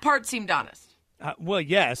 that part seemed honest. Well,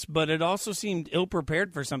 yes, but it also seemed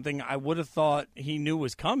ill-prepared for something I would have thought he knew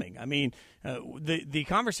was coming. I mean, the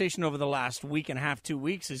conversation over the last week and a half, 2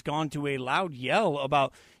 weeks, has gone to a loud yell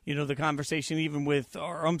about, the conversation even with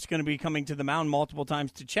our ump's going to be coming to the mound multiple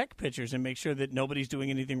times to check pitchers and make sure that nobody's doing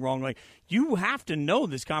anything wrong. Like, you have to know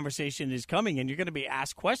this conversation is coming, and you're going to be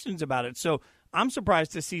asked questions about it. So I'm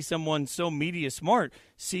surprised to see someone so media smart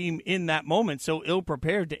seem in that moment so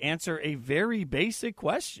ill-prepared to answer a very basic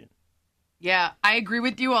question. Yeah, I agree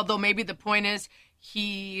with you, although maybe the point is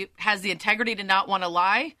he has the integrity to not want to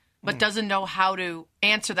lie, but doesn't know how to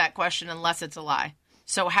answer that question unless it's a lie.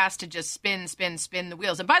 So has to just spin the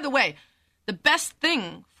wheels. And by the way, the best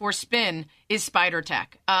thing for spin is Spider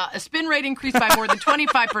Tack. A spin rate increased by more than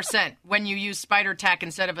 25% when you use Spider Tack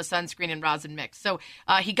instead of a sunscreen and rosin mix. So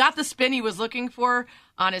he got the spin he was looking for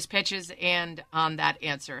on his pitches and on that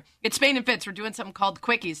answer. It's Spain and Fitz. We're doing something called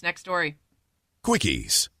Quickies. Next story.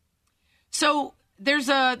 Quickies. So there's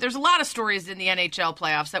a lot of stories in the NHL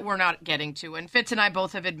playoffs that we're not getting to, and Fitz and I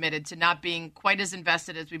both have admitted to not being quite as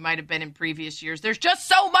invested as we might have been in previous years. There's just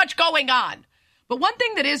so much going on. But one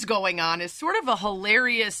thing that is going on is sort of a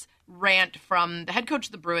hilarious rant from the head coach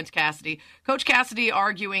of the Bruins, Cassidy. Coach Cassidy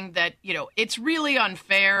arguing that, it's really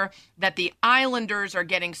unfair that the Islanders are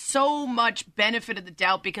getting so much benefit of the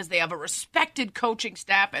doubt because they have a respected coaching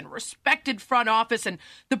staff and respected front office, and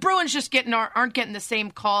the Bruins just aren't getting the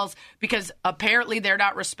same calls because apparently they're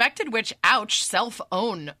not respected, which, ouch,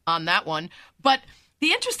 self-own on that one. But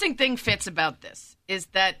the interesting thing, Fitz, about this is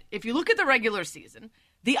that if you look at the regular season,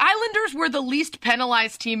 the Islanders were the least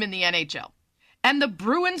penalized team in the NHL, and the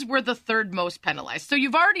Bruins were the third most penalized. So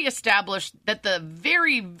you've already established that the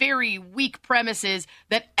very, very weak premise is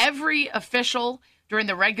that every official during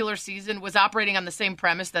the regular season was operating on the same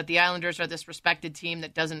premise that the Islanders are this respected team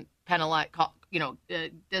that doesn't penalize,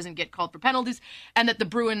 doesn't get called for penalties, and that the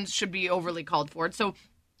Bruins should be overly called for it. So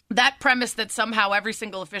that premise that somehow every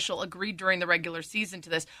single official agreed during the regular season to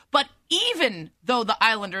this. But even though the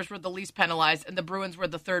Islanders were the least penalized and the Bruins were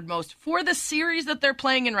the third most, for the series that they're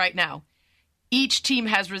playing in right now, each team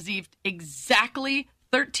has received exactly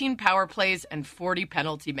 13 power plays and 40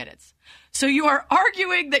 penalty minutes. So you are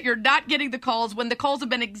arguing that you're not getting the calls when the calls have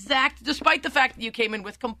been exact, despite the fact that you came in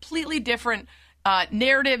with completely different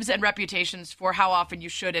narratives and reputations for how often you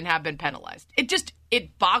should and have been penalized.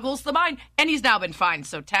 It boggles the mind, and he's now been fined,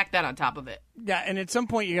 so tack that on top of it. Yeah, and at some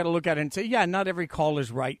point you got to look at it and say, yeah, not every call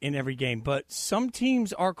is right in every game, but some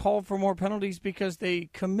teams are called for more penalties because they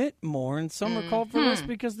commit more, and some are called for less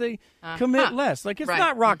because they commit less. Like, it's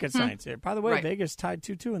not rocket science here. By the way, Vegas tied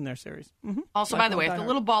 2-2 in their series. Also, by the way, if the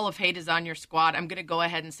little ball of hate is on your squad, I'm going to go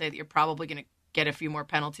ahead and say that you're probably going to get a few more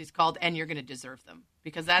penalties called, and you're going to deserve them.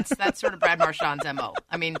 Because that's sort of Brad Marchand's MO.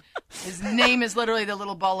 I mean, his name is literally the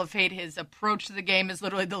little ball of hate. His approach to the game is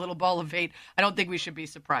literally the little ball of hate. I don't think we should be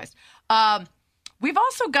surprised. We've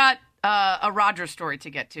also got a Rodgers story to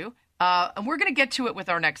get to. And we're going to get to it with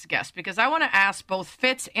our next guest. Because I want to ask both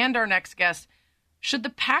Fitz and our next guest, should the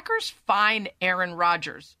Packers fine Aaron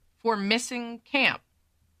Rodgers for missing camp?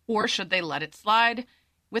 Or should they let it slide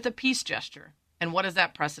with a peace gesture? And what does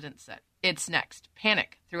that precedent set? It's next.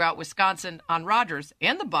 Panic throughout Wisconsin on Rodgers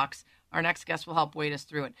and the Bucs. Our next guest will help wade us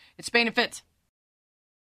through it. It's Spain and Fitz.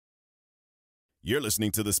 You're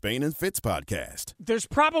listening to the Spain and Fitz podcast. There's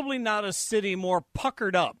probably not a city more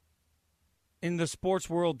puckered up in the sports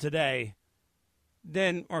world today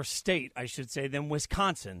or state, I should say, than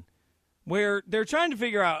Wisconsin, where they're trying to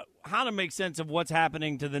figure out how to make sense of what's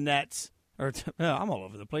happening to the Nets. I'm all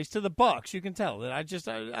over the place. To the Bucks, you can tell that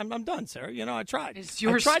I'm done, Sarah. I tried. Is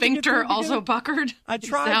your sphincter also puckered? I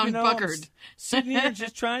tried. You sound puckered. Sitting here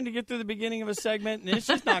just trying to get through the beginning of a segment, and it's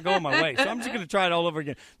just not going my way. So I'm just going to try it all over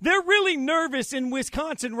again. They're really nervous in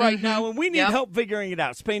Wisconsin right now, and we need help figuring it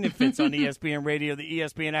out. Spain and Fitz on ESPN Radio, the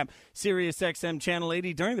ESPN app, Sirius XM Channel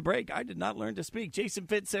 80. During the break, I did not learn to speak. Jason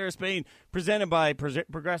Fitz, Sarah Spain, presented by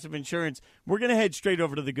Progressive Insurance. We're going to head straight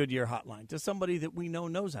over to the Goodyear Hotline, to somebody that we know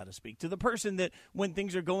knows how to speak, to the person that when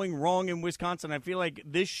things are going wrong in Wisconsin, I feel like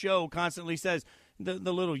this show constantly says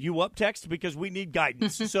the little "you up" text because we need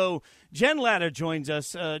guidance. So Jen Latta joins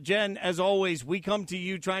us. Jen, as always, we come to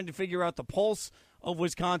you trying to figure out the pulse of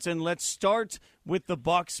Wisconsin. Let's start with the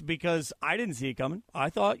Bucks because I didn't see it coming. I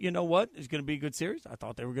thought, you know what, it's going to be a good series. I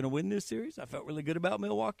thought they were going to win this series. I felt really good about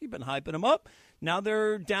Milwaukee, been hyping them up. Now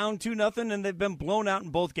they're down 2-0 and they've been blown out in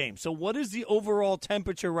both games. So what is the overall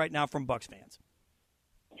temperature right now from Bucks fans?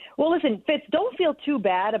 Well, listen, Fitz, don't feel too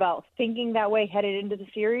bad about thinking that way headed into the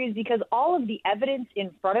series because all of the evidence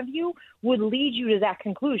in front of you would lead you to that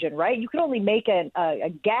conclusion, right? You can only make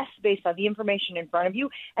a guess based on the information in front of you,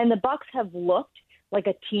 and the Bucks have looked like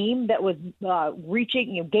a team that was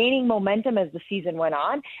gaining momentum as the season went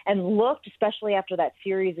on and looked, especially after that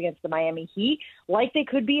series against the Miami Heat, like they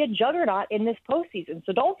could be a juggernaut in this postseason.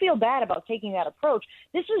 So don't feel bad about taking that approach.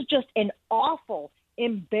 This was just an awful,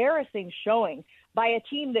 embarrassing showing by a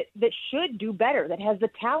team that should do better, that has the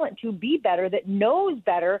talent to be better, that knows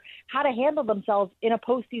better how to handle themselves in a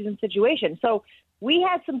postseason situation. So we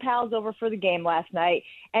had some pals over for the game last night,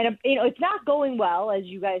 and it's not going well, as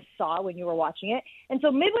you guys saw when you were watching it. And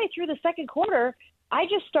so midway through the second quarter, I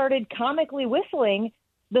just started comically whistling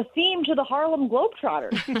the theme to the Harlem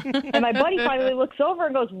Globetrotters. And my buddy finally looks over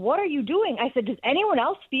and goes, what are you doing? I said, does anyone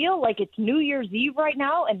else feel like it's New Year's Eve right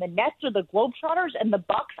now and the Nets are the Globetrotters and the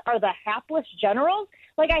Bucks are the hapless Generals?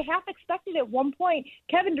 Like, I half expected at one point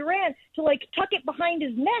Kevin Durant to, like, tuck it behind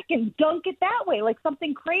his neck and dunk it that way, like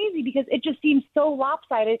something crazy, because it just seems so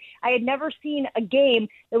lopsided. I had never seen a game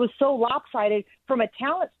that was so lopsided from a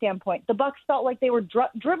talent standpoint. The Bucks felt like they were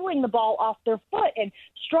dribbling the ball off their foot and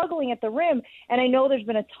struggling at the rim. And I know there's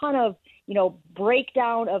been a ton of,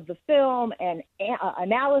 breakdown of the film and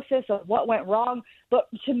analysis of what went wrong. But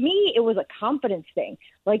to me, it was a confidence thing.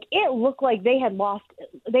 Like, it looked like they had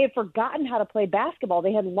forgotten how to play basketball.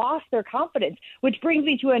 They had lost their confidence, which brings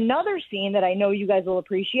me to another scene that I know you guys will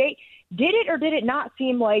appreciate. Did it or did it not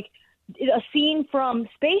seem like a scene from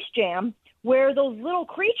Space Jam where those little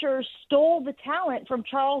creatures stole the talent from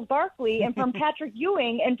Charles Barkley and from Patrick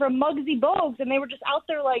Ewing and from Muggsy Bogues, and they were just out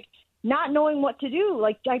there, like, not knowing what to do?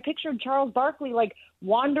 Like, I pictured Charles Barkley, like,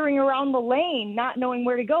 wandering around the lane, not knowing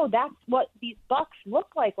where to go. That's what these Bucks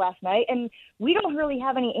looked like last night, and we don't really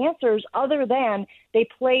have any answers other than they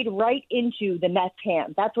played right into the Nets'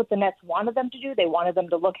 hands. That's what the Nets wanted them to do. They wanted them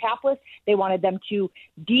to look hapless. They wanted them to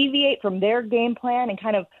deviate from their game plan and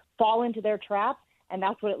kind of fall into their trap, and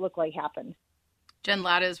that's what it looked like happened. Jen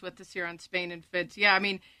Latta is with us here on Spain and Fitz. Yeah, I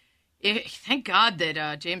mean, thank God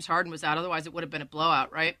that James Harden was out. Otherwise, it would have been a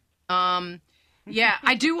blowout, right? Yeah,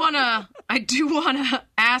 I do want to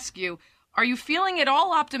ask you, are you feeling at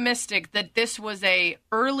all optimistic that this was a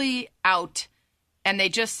early out and they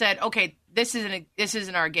just said, okay, this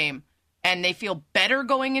isn't our game, and they feel better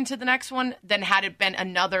going into the next one than had it been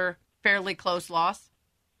another fairly close loss?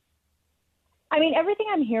 I mean, everything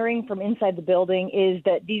I'm hearing from inside the building is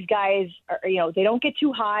that these guys are, they don't get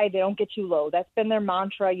too high, they don't get too low. That's been their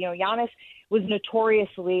mantra. Giannis was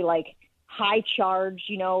notoriously, like, high charge,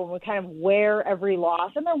 would kind of wear every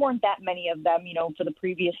loss. And there weren't that many of them, for the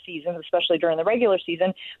previous season, especially during the regular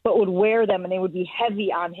season, but would wear them and they would be heavy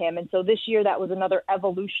on him. And so this year, that was another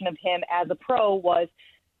evolution of him as a pro, was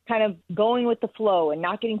kind of going with the flow and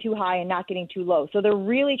not getting too high and not getting too low. So they're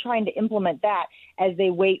really trying to implement that as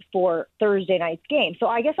they wait for Thursday night's game. So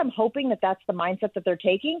I guess I'm hoping that that's the mindset that they're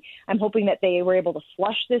taking. I'm hoping that they were able to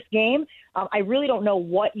flush this game. I really don't know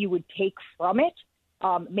what you would take from it.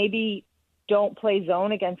 Maybe don't play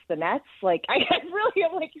zone against the Nets. Like, I really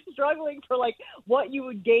am, like, struggling for, like, what you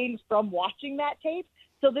would gain from watching that tape.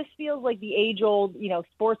 So this feels like the age-old,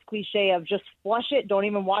 sports cliche of just flush it, don't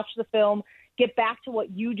even watch the film, get back to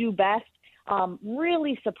what you do best.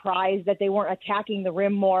 Really surprised that they weren't attacking the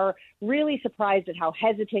rim more, really surprised at how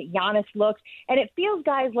hesitant Giannis looked. And it feels,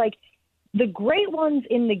 guys, like the great ones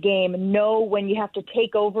in the game know when you have to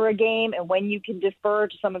take over a game and when you can defer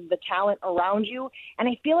to some of the talent around you. And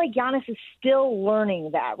I feel like Giannis is still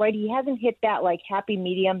learning that, right? He hasn't hit that, like, happy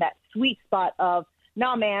medium, that sweet spot of,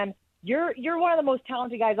 nah, man, you're one of the most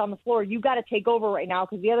talented guys on the floor. You got to take over right now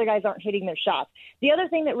because the other guys aren't hitting their shots. The other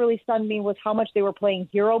thing that really stunned me was how much they were playing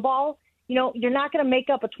hero ball. You're not going to make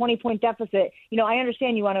up a 20-point deficit. I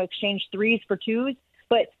understand you want to exchange threes for twos,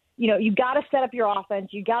 but you got to set up your offense.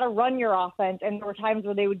 You got to run your offense. And there were times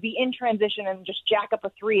where they would be in transition and just jack up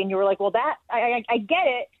a three. And you were like, well, I get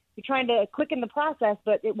it. You're trying to quicken the process,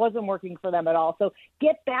 but it wasn't working for them at all. So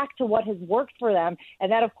get back to what has worked for them.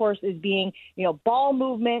 And that, of course, is being, ball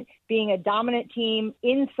movement, being a dominant team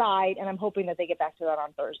inside. And I'm hoping that they get back to that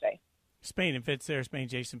on Thursday. Spain and Fitz there. Spain,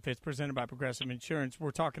 Jason Fitz, presented by Progressive Insurance.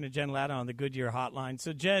 We're talking to Jen Latta on the Goodyear Hotline.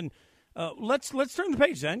 So, Jen, let's turn the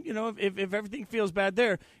page then. If everything feels bad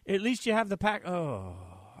there, at least you have the pack. Oh,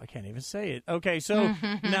 I can't even say it. Okay, so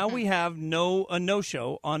now we have a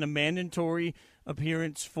no-show on a mandatory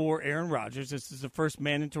appearance for Aaron Rodgers. This is the first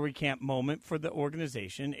mandatory camp moment for the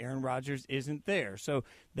organization. Aaron Rodgers isn't there. So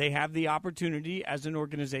they have the opportunity as an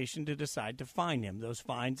organization to decide to fine him. Those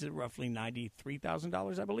fines are roughly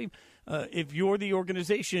 $93,000, I believe. If you're the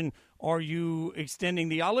organization, are you extending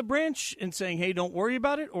the olive branch and saying, hey, don't worry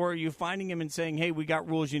about it? Or are you fining him and saying, hey, we got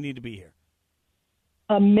rules, you need to be here?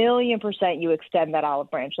 1,000,000% you extend that olive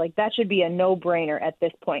branch. Like, that should be a no-brainer at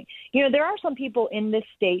this point. There are some people in this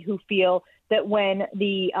state who feel that when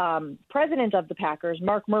the president of the Packers,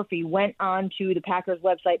 Mark Murphy, went on to the Packers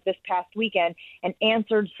website this past weekend and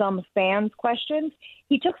answered some fans' questions,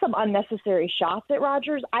 he took some unnecessary shots at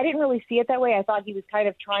Rodgers. I didn't really see it that way. I thought he was kind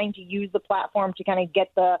of trying to use the platform to kind of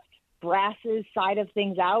get the brass's side of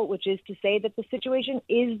things out, which is to say that the situation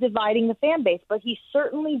is dividing the fan base. But he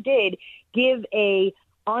certainly did give a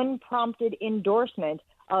unprompted endorsement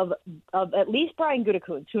of at least Brian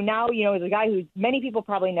Gutekunst, who now, is a guy who many people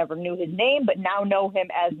probably never knew his name, but now know him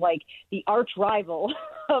as, like, the arch rival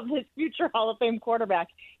of his future Hall of Fame quarterback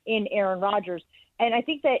in Aaron Rodgers. And I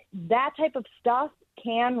think that type of stuff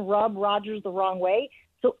can rub Rodgers the wrong way.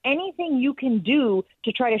 So anything you can do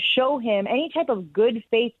to try to show him any type of good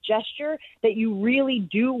faith gesture that you really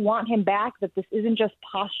do want him back, that this isn't just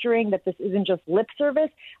posturing, that this isn't just lip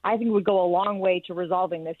service, I think would go a long way to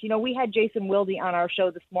resolving this. You know, we had Jason Wilde on our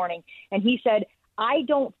show this morning, and he said, I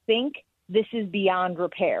don't think this is beyond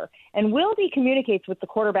repair. And Wilde communicates with the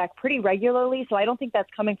quarterback pretty regularly, so I don't think that's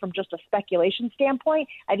coming from just a speculation standpoint.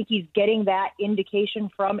 I think he's getting that indication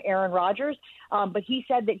from Aaron Rodgers. But he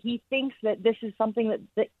said that he thinks that this is something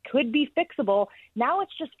that could be fixable. Now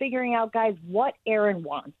it's just figuring out, guys, what Aaron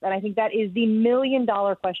wants. And I think that is the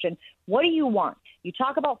million-dollar question. What do you want? You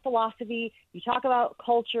talk about philosophy, you talk about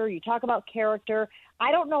culture, you talk about character.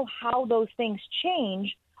 I don't know how those things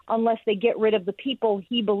change unless they get rid of the people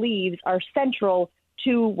he believes are central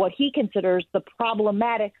to what he considers the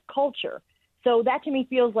problematic culture. So that to me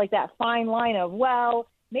feels like that fine line of, well,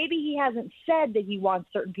 maybe he hasn't said that he wants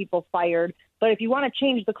certain people fired, but if you want to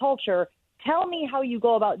change the culture, tell me how you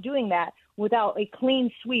go about doing that without a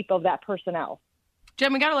clean sweep of that personnel.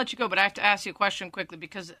 Jen, we got to let you go, but I have to ask you a question quickly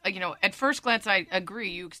because, at first glance, I agree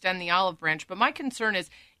you extend the olive branch. But my concern is,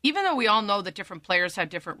 even though we all know that different players have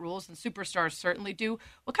different rules, and superstars certainly do,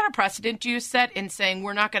 what kind of precedent do you set in saying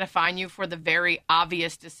we're not going to fine you for the very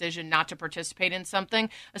obvious decision not to participate in something,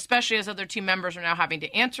 especially as other team members are now having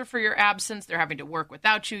to answer for your absence, they're having to work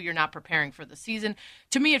without you, you're not preparing for the season.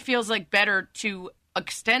 To me, it feels like better to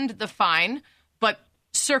extend the fine, but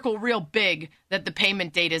circle real big that the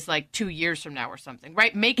payment date is like 2 years from now or something,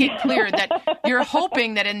 right? Make it clear that you're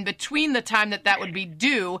hoping that in between the time that would be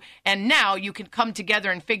due and now you can come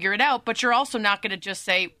together and figure it out, but you're also not going to just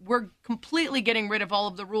say, we're completely getting rid of all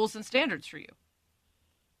of the rules and standards for you.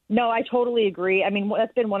 No, I totally agree. I mean,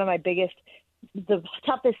 that's been one of my the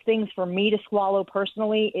toughest things for me to swallow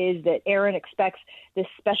personally is that Aaron expects this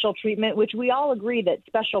special treatment, which we all agree that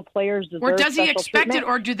special players deserve. Or does he expect treatment. it,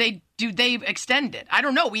 or do they extend it? I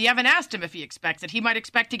don't know. We haven't asked him if he expects it. He might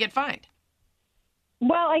expect to get fined.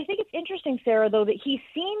 Well, I think it's interesting, Sarah, though, that he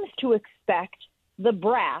seems to expect the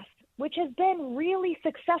brass, which has been really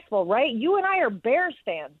successful, right? You and I are Bears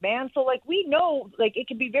fans, man. So, we know, it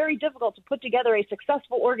can be very difficult to put together a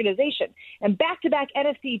successful organization. And back-to-back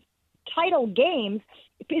NFC title games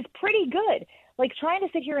is pretty good. Trying to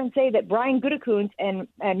sit here and say that Brian Gutekunst and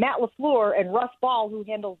Matt LaFleur and Russ Ball, who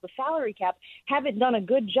handles the salary cap, haven't done a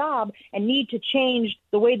good job and need to change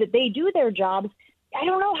the way that they do their jobs, I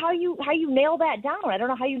don't know how you nail that down. I don't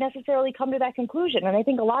know how you necessarily come to that conclusion. And I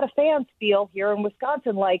think a lot of fans feel here in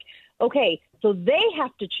Wisconsin okay, so they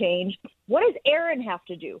have to change. What does Aaron have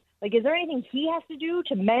to do? Is there anything he has to do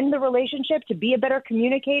to mend the relationship, to be a better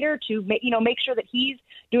communicator, to make sure that he's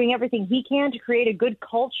doing everything he can to create a good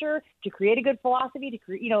culture, to create a good philosophy, to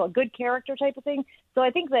create, a good character type of thing? So I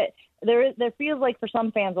think that there feels like for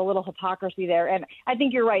some fans a little hypocrisy there. And I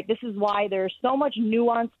think you're right. This is why there's so much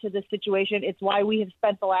nuance to this situation. It's why we have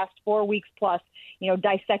spent the last 4 weeks plus,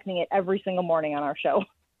 dissecting it every single morning on our show.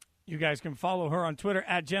 You guys can follow her on Twitter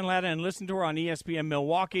at Jen Lada and listen to her on ESPN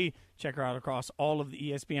Milwaukee. Check her out across all of the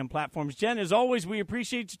ESPN platforms. Jen, as always, we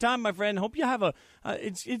appreciate your time, my friend. Hope you have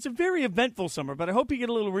it's a very eventful summer, but I hope you get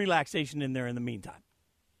a little relaxation in there in the meantime.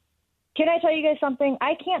 Can I tell you guys something?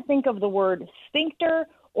 I can't think of the word sphincter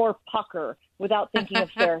or pucker without thinking of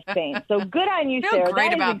Sarah Spain. So good on you, Feel Sarah.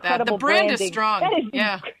 Great that about is incredible that. The brand branding. is strong.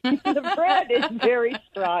 Yeah. The brand is very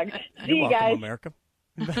strong. See You're you welcome, guys. America.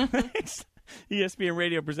 Thanks. ESPN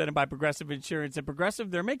Radio presented by Progressive Insurance. At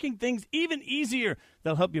Progressive, they're making things even easier.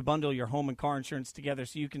 They'll help you bundle your home and car insurance together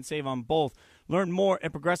so you can save on both. Learn more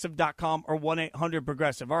at Progressive.com or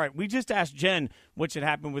 1-800-PROGRESSIVE. All right, we just asked Jen what should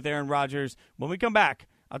happen with Aaron Rodgers. When we come back,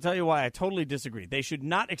 I'll tell you why I totally disagree. They should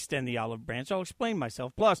not extend the olive branch. I'll explain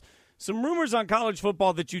myself. Plus, some rumors on college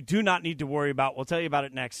football that you do not need to worry about. We'll tell you about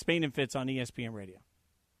it next. Spain and Fitz on ESPN Radio.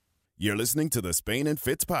 You're listening to the Spain and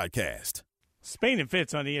Fitz podcast. Spain and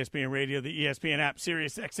Fitz on ESPN Radio, the ESPN app,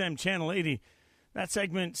 Sirius XM, Channel 80. That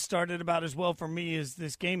segment started about as well for me as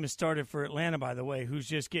this game has started for Atlanta, by the way, who's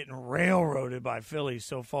just getting railroaded by Philly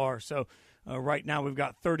so far. So right now we've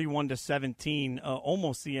got 31-17,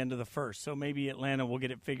 almost the end of the first. So maybe Atlanta will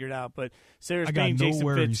get it figured out. But Sarah Spain, Jason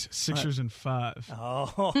worries. Fitz. Sixers in 5.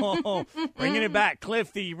 Oh, bringing it back.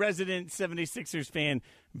 Cliff, the resident 76ers fan,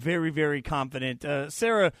 very, very confident.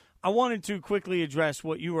 Sarah, I wanted to quickly address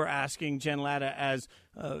what you were asking Jen Lada as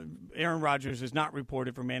Aaron Rodgers is not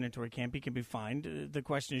reported for mandatory camp. He can be fined. The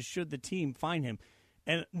question is, should the team fine him?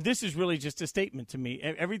 And this is really just a statement to me.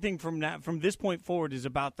 Everything from this point forward is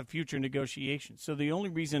about the future negotiations. So the only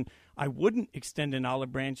reason I wouldn't extend an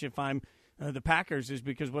olive branch if I'm the Packers is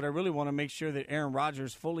because what I really want to make sure that Aaron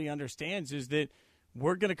Rodgers fully understands is that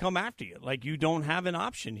we're going to come after you. Like, you don't have an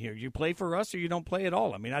option here. You play for us or you don't play at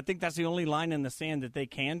all. I mean, I think that's the only line in the sand that they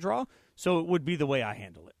can draw, so it would be the way I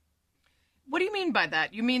handle it. What do you mean by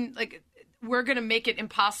that? You mean, like, we're going to make it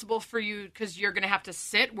impossible for you because you're going to have to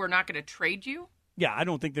sit? We're not going to trade you? Yeah, I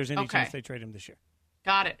don't think there's any chance they trade him this year.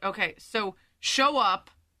 Got it. Okay, so show up.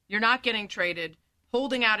 You're not getting traded.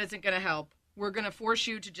 Holding out isn't going to help. We're going to force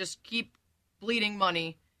you to just keep bleeding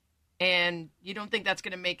money, and you don't think that's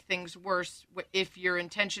going to make things worse if your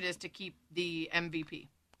intention is to keep the MVP?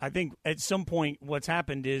 I think at some point what's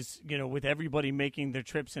happened is, with everybody making their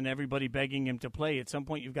trips and everybody begging him to play, at some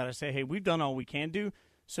point you've got to say, hey, we've done all we can do,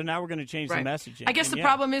 so now we're going to change the messaging. I guess the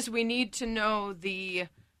problem is we need to know the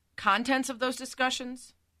contents of those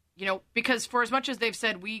discussions, because for as much as they've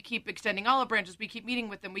said we keep extending olive branches, we keep meeting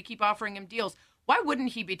with them, we keep offering him deals, why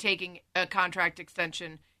wouldn't he be taking a contract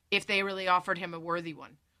extension if they really offered him a worthy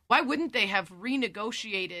one? Why wouldn't they have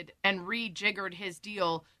renegotiated and rejiggered his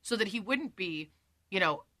deal so that he wouldn't be,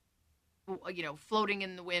 floating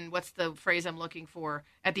in the wind? What's the phrase I'm looking for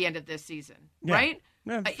at the end of this season, right?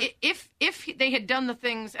 Yeah. If they had done the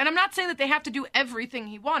things, and I'm not saying that they have to do everything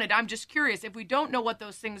he wanted. I'm just curious. If we don't know what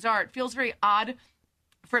those things are, it feels very odd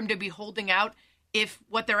for him to be holding out if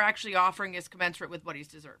what they're actually offering is commensurate with what he's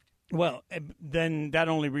deserved. Well, then that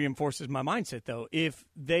only reinforces my mindset, though. If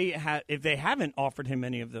they haven't offered him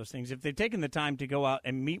any of those things, if they've taken the time to go out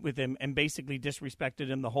and meet with him and basically disrespected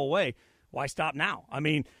him the whole way, why stop now? I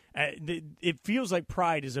mean, it feels like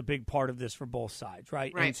pride is a big part of this for both sides,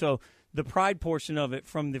 right? And so the pride portion of it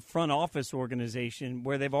from the front office organization,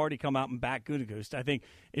 where they've already come out and backed Gutekunst, I think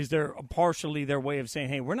is partially their way of saying,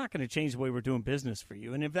 hey, we're not going to change the way we're doing business for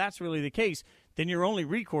you. And if that's really the case, then your only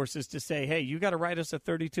recourse is to say, hey, you got to write us a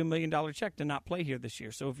 $32 million check to not play here this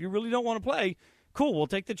year. So if you really don't want to play, cool, we'll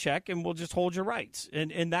take the check and we'll just hold your rights.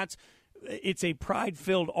 And it's a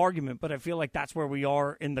pride-filled argument, but I feel like that's where we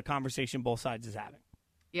are in the conversation both sides is having.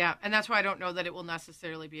 Yeah, and that's why I don't know that it will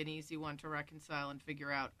necessarily be an easy one to reconcile and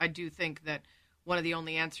figure out. I do think that one of the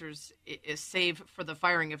only answers is, save for the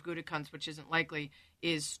firing of Gutekunst, which isn't likely,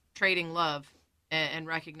 is trading Love and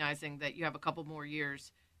recognizing that you have a couple more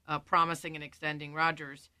years, promising and extending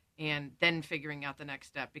Rodgers, and then figuring out the next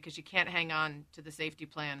step, because you can't hang on to the safety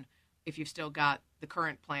plan if you've still got the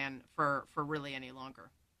current plan for really any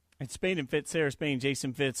longer. It's Spain and Fitz, Sarah Spain,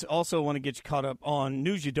 Jason Fitz. Also want to get you caught up on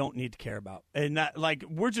news you don't need to care about. And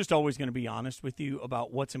we're just always going to be honest with you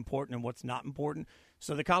about what's important and what's not important.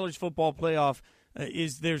 So the college football playoff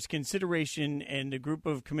there's consideration, and a group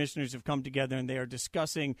of commissioners have come together and they are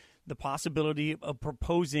discussing the possibility of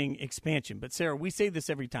proposing expansion. But Sarah, we say this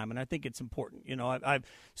every time, and I think it's important. I've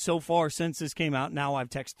so far since this came out, now I've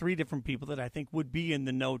texted 3 different people that I think would be in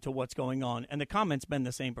the know to what's going on, and the comment's been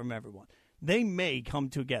the same from everyone. They may come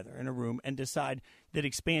together in a room and decide that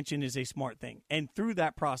expansion is a smart thing. And through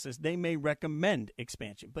that process, they may recommend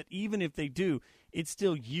expansion. But even if they do, it's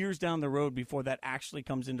still years down the road before that actually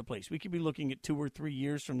comes into place. We could be looking at 2 or 3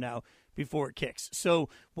 years from now before it kicks. So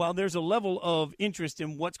while there's a level of interest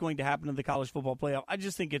in what's going to happen in the college football playoff, I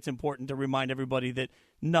just think it's important to remind everybody that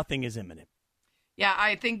nothing is imminent. Yeah,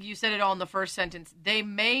 I think you said it all in the first sentence. They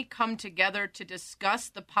may come together to discuss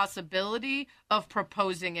the possibility of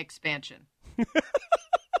proposing expansion.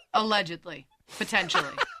 Allegedly.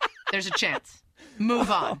 Potentially. There's a chance.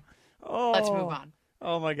 Move on. Let's move on.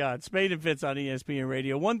 Oh, my God. Spade and Fitz on ESPN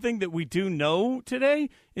Radio. One thing that we do know today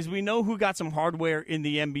is we know who got some hardware in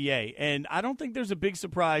the NBA. And I don't think there's a big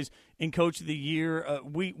surprise in Coach of the Year.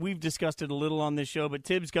 We've discussed it a little on this show, but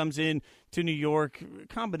Tibbs comes in to New York, a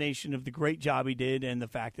combination of the great job he did and the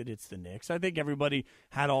fact that it's the Knicks. I think everybody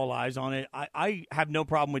had all eyes on it. I have no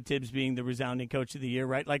problem with Tibbs being the resounding Coach of the Year,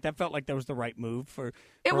 right? Like, that felt like that was the right move for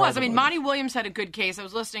it was. I mean, Monty Williams had a good case. I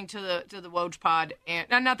was listening to the Woj Pod, and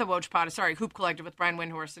not the Woj Pod, sorry, Hoop Collective with Brian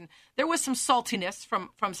Windhorst, and there was some saltiness from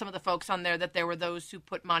some of the folks on there that there were those who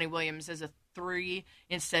put Monty Williams as a 3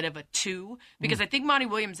 instead of a 2, because I think Monty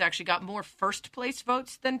Williams actually got more first place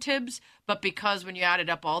votes than Tibbs, but because when you added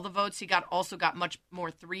up all the votes, he also got much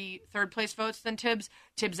more third place votes than Tibbs.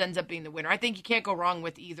 Tibbs ends up being the winner. I think you can't go wrong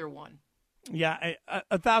with either one. Yeah, I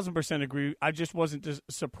 1,000% agree. I just wasn't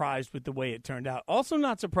surprised with the way it turned out. Also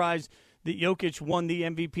not surprised that Jokic won the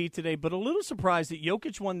MVP today, but a little surprised that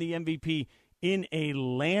Jokic won the MVP in a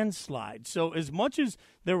landslide. So as much as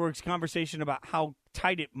there was conversation about how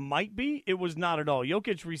tight it might be, it was not at all.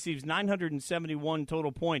 Jokic receives 971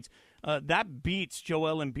 total points. That beats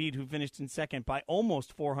Joel Embiid, who finished in second, by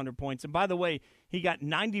almost 400 points. And by the way, he got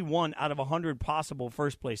 91 out of 100 possible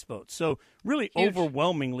first-place votes. So really, huge.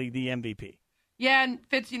 Overwhelmingly the MVP. Yeah, and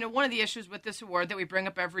Fitz, one of the issues with this award that we bring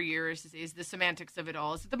up every year is the semantics of it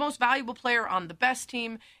all. Is it the most valuable player on the best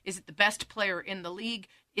team? Is it the best player in the league?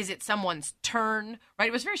 Is it someone's turn? Right?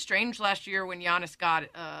 It was very strange last year when Giannis got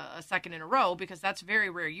a second in a row, because that's very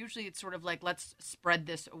rare. Usually it's sort of like, let's spread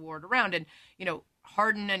this award around. And,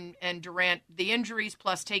 Harden and Durant, the injuries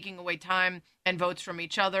plus taking away time and votes from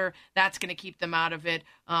each other, that's going to keep them out of it.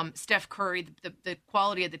 Steph Curry, the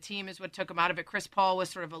quality of the team is what took him out of it. Chris Paul was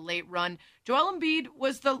sort of a late run. Joel Embiid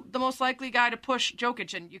was the most likely guy to push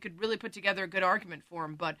Jokic, and you could really put together a good argument for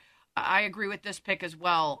him. But I agree with this pick as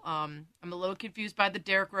well. I'm a little confused by the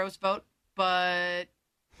Derrick Rose vote, but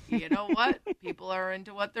you know what? People are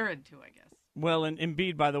into what they're into, I guess. Well, and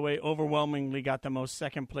Embiid, by the way, overwhelmingly got the most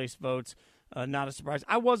second-place votes. Not a surprise.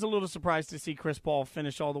 I was a little surprised to see Chris Paul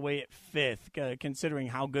finish all the way at 5th, considering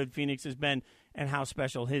how good Phoenix has been and how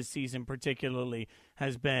special his season particularly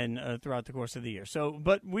has been throughout the course of the year.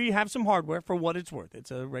 But we have some hardware for what it's worth.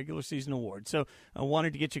 It's a regular season award. So I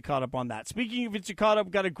wanted to get you caught up on that. Speaking of get you caught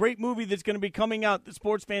up, got a great movie that's going to be coming out that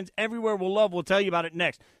sports fans everywhere will love. We'll tell you about it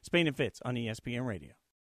next. Spain and Fitz on ESPN Radio.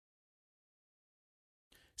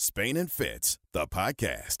 Spain and Fitz, the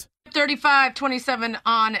podcast. 35-27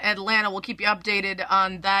 on Atlanta. We'll keep you updated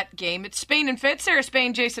on that game. It's Spain and Fitz. Sarah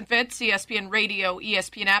Spain, Jason Fitz, ESPN Radio,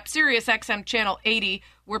 ESPN app, Sirius XM Channel 80.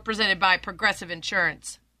 We're presented by Progressive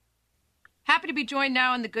Insurance. Happy to be joined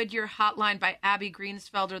now in the Goodyear Hotline by Abby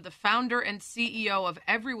Greensfelder, the founder and CEO of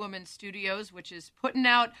Every Woman Studios, which is putting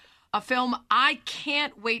out a film I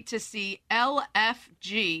can't wait to see,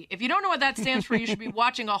 LFG. If you don't know what that stands for, you should be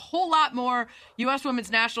watching a whole lot more U.S. Women's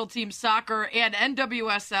National Team soccer and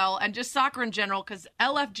NWSL and just soccer in general, because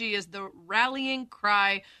LFG is the rallying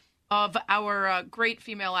cry of our great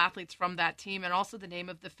female athletes from that team, and also the name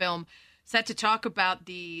of the film, set to talk about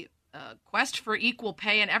the quest for equal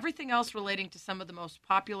pay and everything else relating to some of the most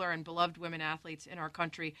popular and beloved women athletes in our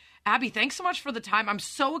country. Abby, thanks so much for the time. I'm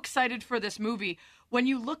so excited for this movie. When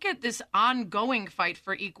you look at this ongoing fight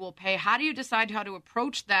for equal pay, how do you decide how to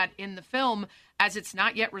approach that in the film as it's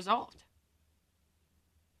not yet resolved?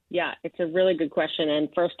 Yeah, it's a really good question. And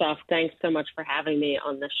first off, thanks so much for having me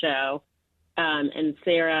on the show. And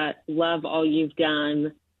Sarah, love all you've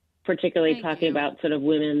done, particularly Thank talking you. about sort of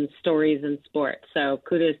women's stories in sports. So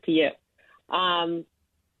kudos to you.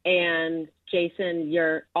 And Jason,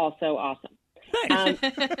 you're also awesome.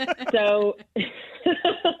 So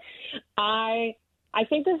I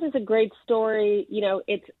think this is a great story.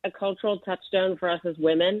 It's a cultural touchstone for us as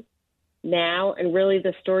women now, and really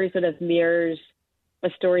the story sort of mirrors a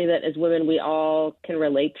story that as women we all can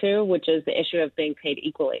relate to, which is the issue of being paid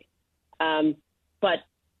equally. But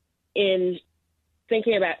in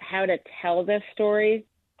thinking about how to tell this story,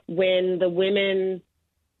 when the women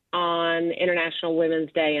on International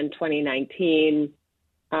Women's Day in 2019,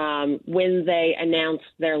 when they announced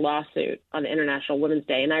their lawsuit on International Women's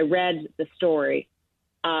Day, and I read the story,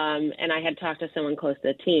 and I had talked to someone close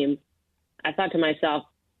to the team, I thought to myself,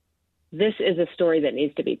 this is a story that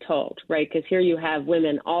needs to be told, right? Because here you have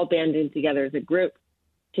women all banding together as a group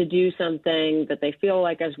to do something that they feel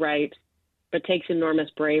like is right, but takes enormous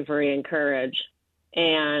bravery and courage,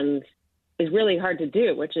 and is really hard to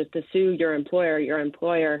do, which is to sue your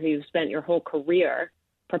employer who you've spent your whole career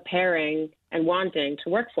preparing and wanting to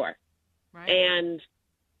work for. Right. And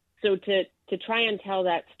so to try and tell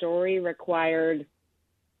that story required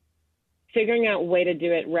figuring out a way to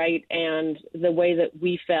do it right, and the way that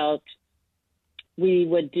we felt we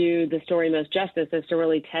would do the story most justice is to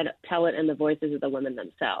really tell it in the voices of the women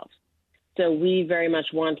themselves. So we very much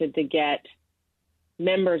wanted to get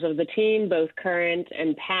members of the team, both current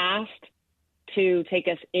and past, to take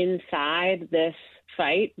us inside this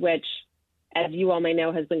fight, which, as you all may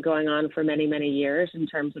know, has been going on for many, many years in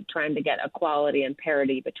terms of trying to get equality and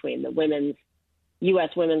parity between the U.S.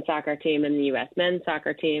 women's soccer team and the U.S. men's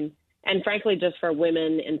soccer team, and frankly, just for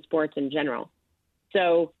women in sports in general.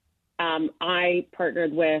 So I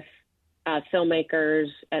partnered with filmmakers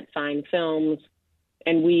at Fine Films,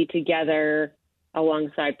 and we together,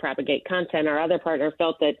 alongside Propagate Content, our other partner,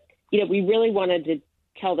 felt that we really wanted to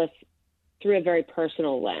tell this through a very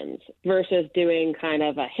personal lens versus doing kind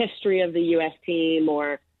of a history of the U.S. team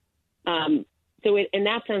or so in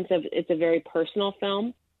that sense, it's a very personal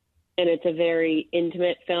film, and it's a very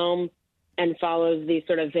intimate film and follows these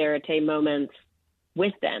sort of verite moments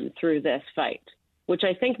with them through this fight, which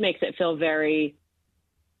I think makes it feel very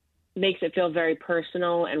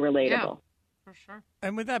personal and relatable. Yeah, for sure.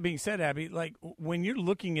 And with that being said, Abby, like when you're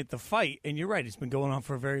looking at the fight, and you're right, it's been going on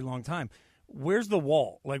for a very long time. Where's the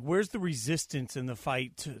wall? Like, where's the resistance in the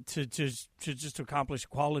fight to just accomplish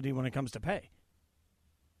equality when it comes to pay?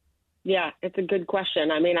 Yeah, it's a good question.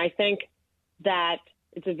 I mean, I think that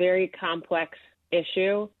it's a very complex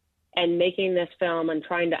issue, and making this film and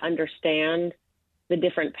trying to understand the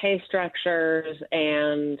different pay structures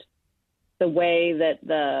and the way that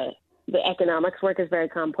the economics work is very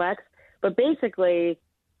complex. But basically,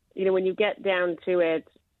 you know, when you get down to it,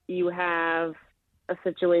 you have a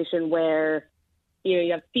situation where, you know,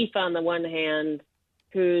 you have FIFA on the one hand,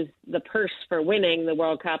 who's the purse for winning the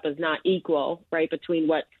World Cup is not equal, right, between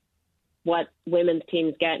what women's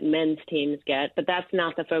teams get and men's teams get. But that's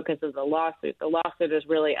not the focus of the lawsuit. The lawsuit is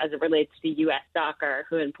really, as it relates to U.S. Soccer,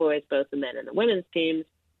 who employs both the men and the women's teams,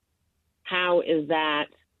 how is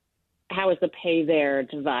the pay there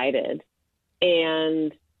divided?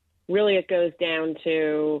 And really it goes down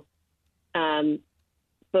to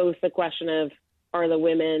both the question of, are the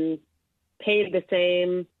women paid the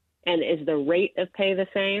same, and is the rate of pay the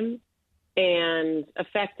same? And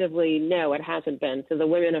effectively, no, it hasn't been. So the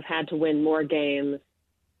women have had to win more games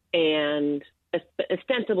and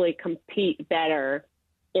ostensibly compete better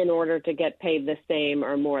in order to get paid the same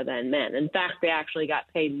or more than men. In fact, they actually got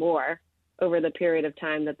paid more over the period of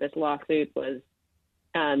time that this lawsuit was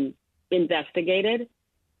investigated.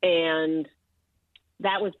 And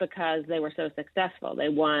that was because they were so successful. They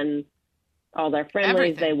won all their friendlies.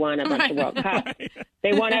 Everything. They won a bunch of World Cups.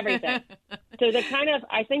 They won everything. So the kind of,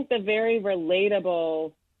 I think the very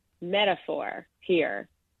relatable metaphor here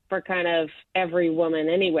for kind of every woman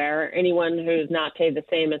anywhere, or anyone who's not paid the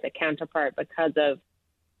same as a counterpart because of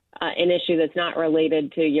an issue that's not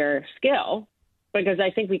related to your skill, because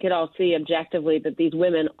I think we could all see objectively that these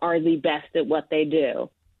women are the best at what they do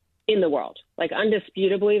in the world. Like,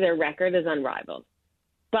 undisputably, their record is unrivaled.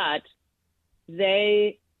 But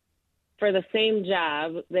they, for the same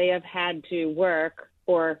job, they have had to work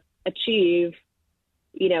or achieve,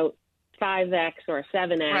 5X or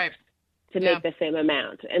 7X to make the same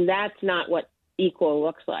amount. And that's not what equal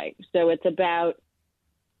looks like. So it's about,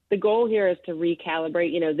 the goal here is to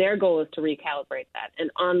recalibrate, their goal is to recalibrate that.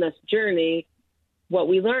 And on this journey, what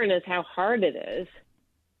we learn is how hard it is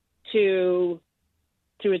to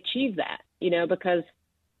achieve that, because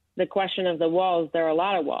the question of the walls, there are a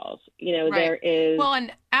lot of walls, there is. Well,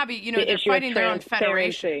 and Abby, they're fighting their own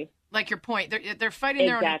federation. Like your point, they're fighting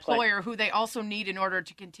their own employer, who they also need in order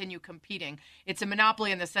to continue competing. It's a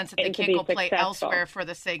monopoly in the sense that they can't go play elsewhere for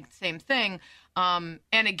the same thing. And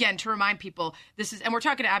again, to remind people, and we're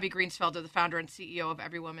talking to Abby Greensfelder, the founder and CEO of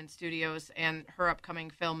Every Woman Studios, and her upcoming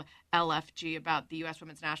film LFG about the U.S.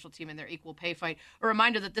 Women's National Team and their equal pay fight. A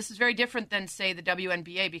reminder that this is very different than, say, the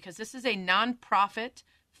WNBA, because this is a nonprofit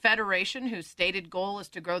federation whose stated goal is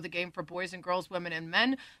to grow the game for boys and girls, women and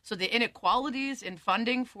men. So the inequalities in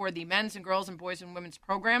funding for the men's and girls and boys and women's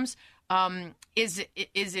programs is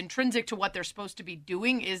intrinsic to what they're supposed to be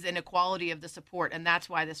doing, is inequality of the support. And that's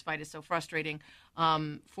why this fight is so frustrating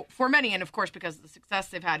for many. And of course, because of the success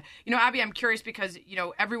they've had. Abby, I'm curious because,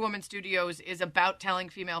 Every Woman Studios is about telling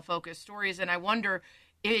female focused stories. And I wonder,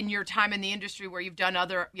 in your time in the industry where you've done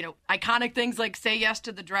other, iconic things like Say Yes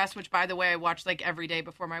to the Dress, which, by the way, I watched like every day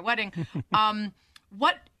before my wedding.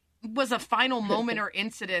 What was a final moment or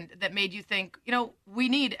incident that made you think, we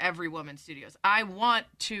need Every Woman Studios? I want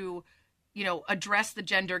to, address the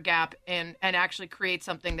gender gap and actually create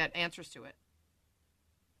something that answers to it.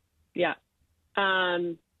 Yeah.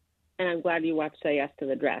 And I'm glad you watched Say Yes to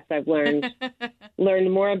the Dress. I've learned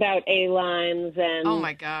more about A-lines and oh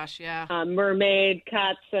my gosh, yeah, mermaid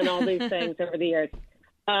cuts and all these things over the years.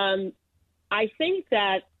 I think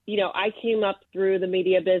that I came up through the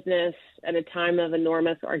media business at a time of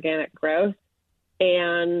enormous organic growth,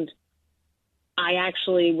 and I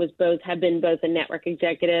actually have been both a network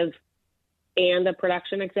executive and a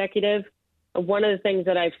production executive. One of the things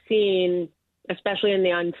that I've seen, especially in the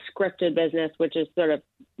unscripted business, which is sort of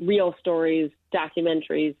real stories,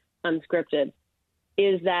 documentaries, unscripted,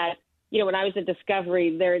 is that, when I was at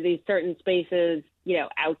Discovery, there are these certain spaces,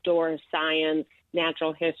 outdoor science,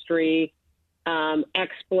 natural history,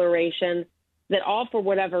 exploration, that all, for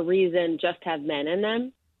whatever reason, just have men in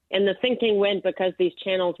them. And the thinking went, because these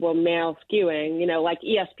channels were male skewing, like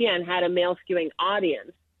ESPN had a male skewing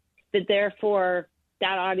audience, that therefore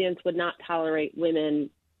that audience would not tolerate women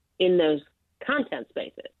in those content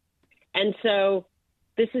spaces. And so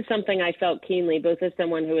this is something I felt keenly, both as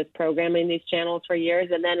someone who was programming these channels for years,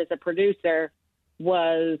 and then as a producer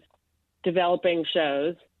was developing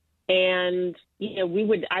shows. And,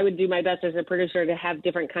 I would do my best as a producer to have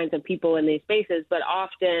different kinds of people in these spaces, but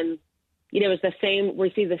often, it's the same,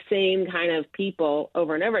 we see the same kind of people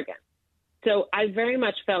over and over again. So I very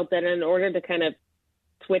much felt that in order to kind of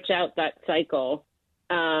switch out that cycle,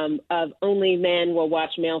 of only men will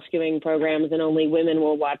watch male skewing programs and only women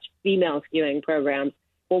will watch female skewing programs,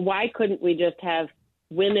 well, why couldn't we just have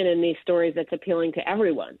women in these stories that's appealing to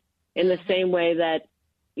everyone in the same way that,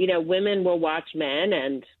 women will watch men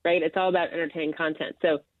and, right, it's all about entertaining content.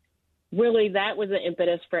 So really that was the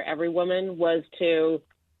impetus for Every Woman, was to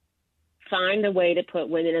find a way to put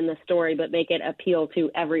women in the story but make it appeal to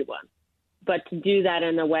everyone. But to do that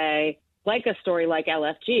in a way like a story like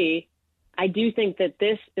LFG, I do think that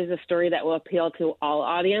this is a story that will appeal to all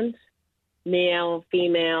audience, male,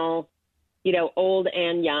 female, old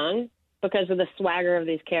and young, because of the swagger of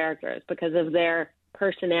these characters, because of their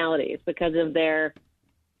personalities, because of their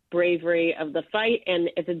bravery of the fight, and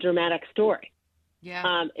it's a dramatic story.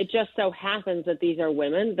 Yeah. It just so happens that these are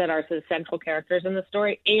women that are the central characters in the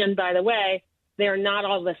story, and by the way, they are not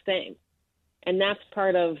all the same. And that's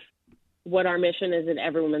part of what our mission is at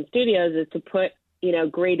Every Woman Studios, is to put,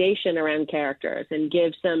 gradation around characters and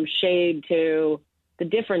give some shade to the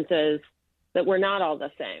differences, that we're not all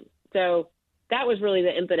the same. So that was really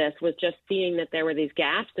the impetus, was just seeing that there were these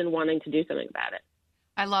gaps and wanting to do something about it.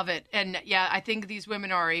 I love it. And yeah, I think these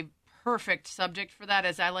women are a perfect subject for that.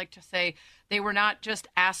 As I like to say, they were not just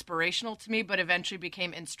aspirational to me, but eventually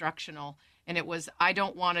became instructional. And it was, I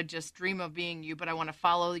don't want to just dream of being you, but I want to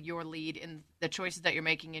follow your lead in the choices that you're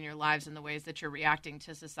making in your lives and the ways that you're reacting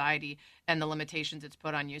to society and the limitations it's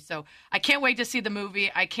put on you. So I can't wait to see the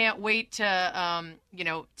movie. I can't wait to,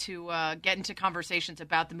 get into conversations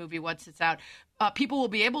about the movie once it's out. People will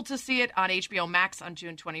be able to see it on HBO Max on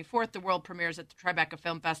June 24th. The world premieres at the Tribeca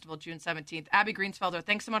Film Festival June 17th. Abby Greensfelder,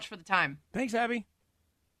 thanks so much for the time. Thanks, Abby.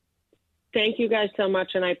 Thank you guys so much,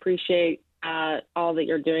 and I appreciate all that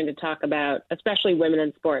you're doing to talk about, especially women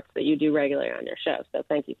in sports, that you do regularly on your show. So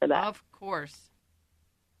thank you for that. Of course.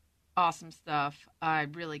 Awesome stuff. I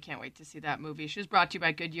really can't wait to see that movie. She was brought to you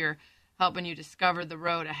by Goodyear, helping you discover the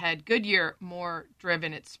road ahead. Goodyear, more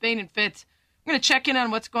driven. It's Spain and Fitz. We're going to check in on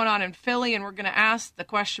what's going on in Philly, and we're going to ask the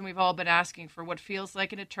question we've all been asking for what feels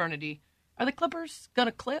like an eternity. Are the Clippers going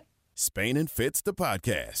to clip? Spain and Fitz, the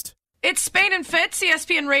podcast. It's Spain and Fitz,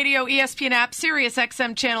 ESPN Radio, ESPN app, Sirius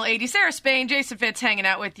XM Channel 80. Sarah Spain, Jason Fitz hanging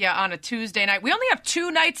out with you on a Tuesday night. We only have 2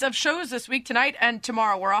 nights of shows this week, tonight and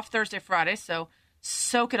tomorrow. We're off Thursday, Friday, so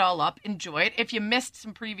soak it all up. Enjoy it. If you missed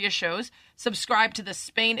some previous shows, subscribe to the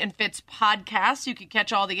Spain and Fitz podcast so you can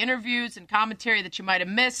catch all the interviews and commentary that you might have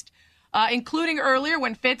missed, including earlier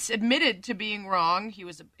when Fitz admitted to being wrong. He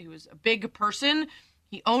was a big person.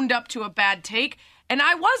 He owned up to a bad take. And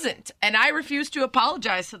I wasn't, and I refused to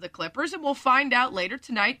apologize to the Clippers, and we'll find out later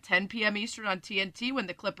tonight, 10 p.m. Eastern on TNT, when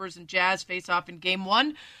the Clippers and Jazz face off in Game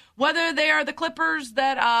 1, whether they are the Clippers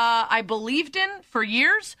that I believed in for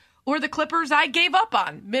years or the Clippers I gave up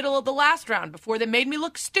on middle of the last round before they made me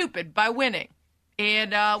look stupid by winning.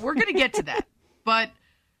 And we're going to get to that. But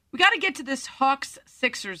we got to get to this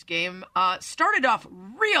Hawks-Sixers game. Started off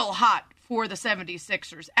real hot for the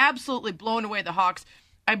 76ers, absolutely blowing away the Hawks.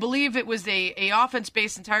 I believe it was a offense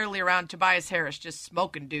based entirely around Tobias Harris, just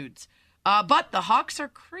smoking dudes. But the Hawks are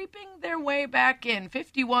creeping their way back in,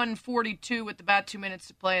 51-42 with about 2 minutes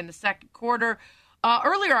to play in the second quarter.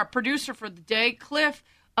 Earlier, our producer for the day, Cliff,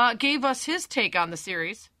 gave us his take on the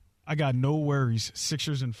series. I got no worries.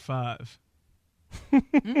 Sixers in 5.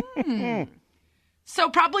 So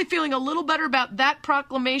probably feeling a little better about that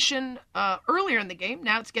proclamation earlier in the game.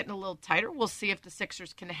 Now it's getting a little tighter. We'll see if the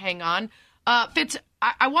Sixers can hang on. Fitz,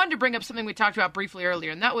 I wanted to bring up something we talked about briefly earlier,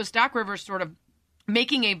 and that was Doc Rivers sort of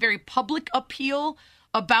making a very public appeal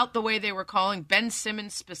about the way they were calling Ben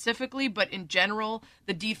Simmons specifically, but in general,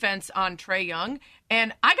 the defense on Trae Young.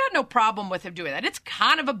 And I got no problem with him doing that. It's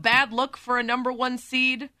kind of a bad look for a number 1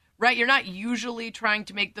 seed, right? You're not usually trying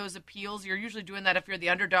to make those appeals. You're usually doing that if you're the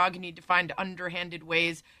underdog. You need to find underhanded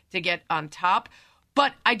ways to get on top.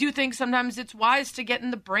 But I do think sometimes it's wise to get in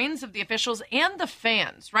the brains of the officials and the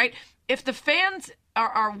fans, right? If the fans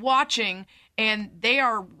are watching and they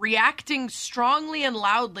are reacting strongly and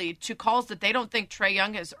loudly to calls that they don't think Trae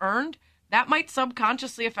Young has earned, that might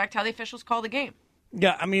subconsciously affect how the officials call the game.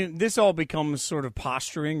 Yeah, I mean, this all becomes sort of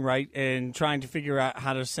posturing, right, and trying to figure out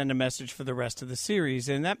how to send a message for the rest of the series,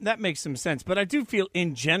 and that makes some sense. But I do feel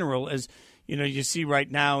in general, as you know, you see right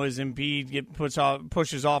now as Embiid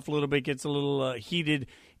pushes off a little bit, gets a little heated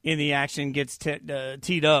in the action, gets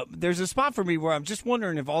teed up. There's a spot for me where I'm just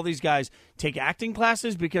wondering if all these guys take acting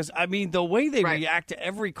classes, because, I mean, the way they react to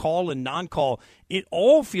every call and non-call, it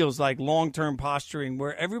all feels like long-term posturing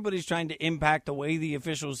where everybody's trying to impact the way the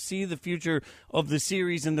officials see the future of the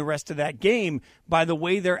series and the rest of that game by the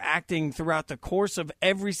way they're acting throughout the course of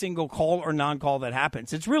every single call or non-call that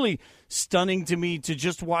happens. It's really stunning to me to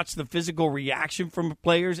just watch the physical reaction from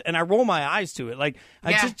players, and I roll my eyes to it. Like,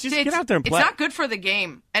 just get out there and play. It's not good for the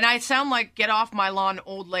game. and I sound like get off my lawn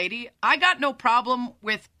old lady, I got no problem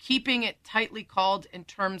with keeping it tightly called in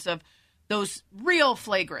terms of those real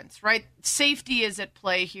flagrants, right? Safety is at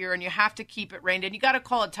play here, and you have to keep it reined in. You got to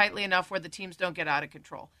call it tightly enough where the teams don't get out of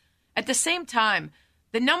control. At the same time,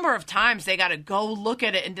 the number of times they got to go look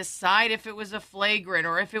at it and decide if it was a flagrant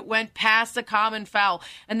or if it went past a common foul,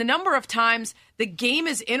 and the number of times the game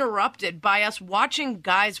is interrupted by us watching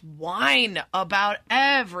guys whine about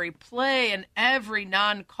every play and every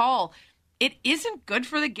non-call, it isn't good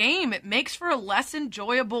for the game. It makes for a less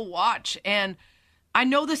enjoyable watch, and I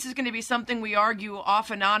know this is going to be something we argue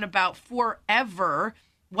off and on about forever.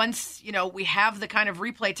 Once, we have the kind of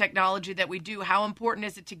replay technology that we do, how important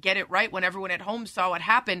is it to get it right when everyone at home saw what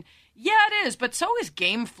happened? Yeah, it is, but so is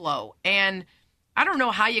game flow. And I don't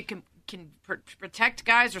know how you can protect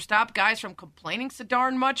guys or stop guys from complaining so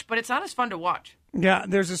darn much, but it's not as fun to watch. Yeah,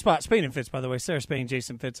 there's a spot. Spain and Fitz, by the way. Sarah Spain,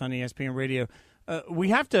 Jason Fitz on ESPN Radio. We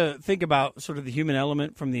have to think about sort of the human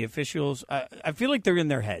element from the officials. I feel like they're in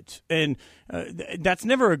their heads, and that's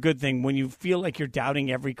never a good thing when you feel like you're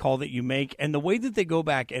doubting every call that you make. And the way that they go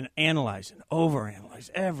back and analyze and overanalyze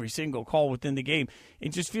every single call within the game, it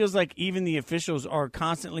just feels like even the officials are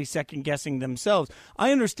constantly second-guessing themselves.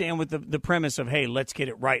 I understand with the premise of, hey, let's get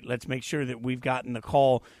it right. Let's make sure that we've gotten the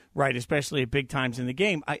call right, especially at big times in the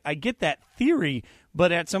game. I get that theory,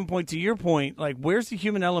 but at some point, to your point, like, where's the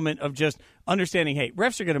human element of just understanding, hey,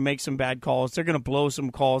 refs are going to make some bad calls. They're going to blow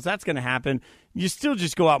some calls. That's going to happen. You still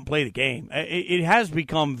just go out and play the game. It has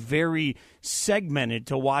become very segmented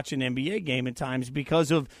to watch an NBA game at times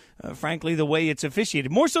because of, frankly, the way it's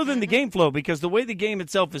officiated. More so than the game flow, because the way the game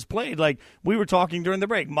itself is played, like we were talking during the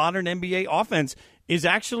break, modern NBA offense is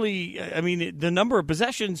actually, the number of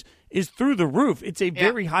possessions is through the roof. It's a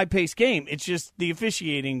very high-paced game. It's just the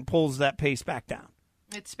officiating pulls that pace back down.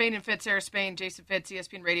 It's Spain and Fitz, Sarah Spain, Jason Fitz,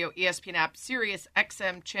 ESPN Radio, ESPN app, Sirius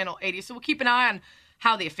XM Channel 80. So we'll keep an eye on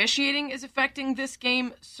how the officiating is affecting this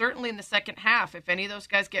game, certainly in the second half. If any of those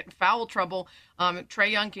guys get in foul trouble,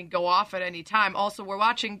 Trae Young can go off at any time. Also, we're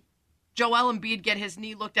watching Joel Embiid get his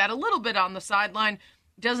knee looked at a little bit on the sideline.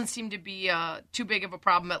 Doesn't seem to be too big of a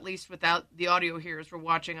problem, at least without the audio here as we're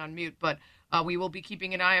watching on mute. But we will be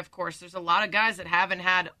keeping an eye, of course. There's a lot of guys that haven't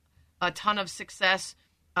had a ton of success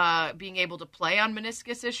being able to play on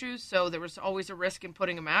meniscus issues, so there was always a risk in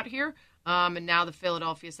putting them out here. And now the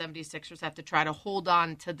Philadelphia 76ers have to try to hold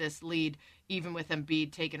on to this lead, even with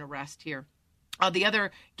Embiid taking a rest here. The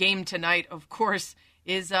other game tonight, of course,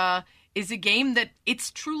 is a game that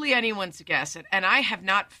it's truly anyone's guess. And I have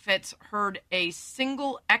not, Fitz, heard a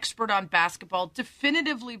single expert on basketball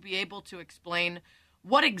definitively be able to explain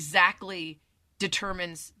what exactly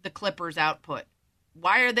determines the Clippers' output.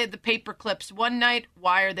 Why are they the paper clips one night?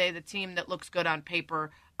 Why are they the team that looks good on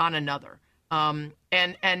paper on another? And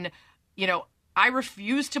I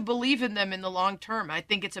refuse to believe in them in the long term. I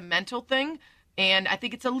think it's a mental thing, and I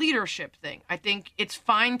think it's a leadership thing. I think it's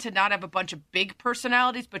fine to not have a bunch of big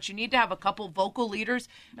personalities, but you need to have a couple vocal leaders.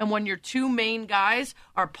 And when your two main guys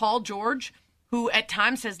are Paul George, who at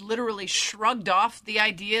times has literally shrugged off the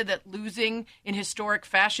idea that losing in historic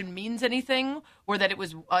fashion means anything, or that it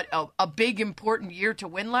was a big, important year to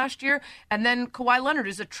win last year. And then Kawhi Leonard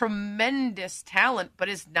is a tremendous talent, but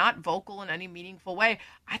is not vocal in any meaningful way.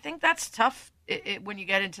 I think that's tough when you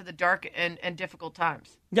get into the dark and difficult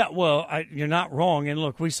times. Yeah, well, you're not wrong. And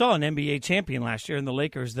look, we saw an NBA champion last year in the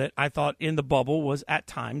Lakers that I thought in the bubble was at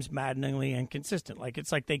times maddeningly inconsistent.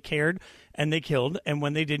 It's like they cared and they killed, and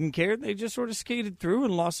when they didn't care, they just sort of skated through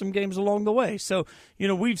and lost some games along the way. So,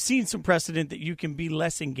 we've seen some precedent that you can be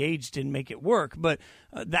less engaged and make it work, but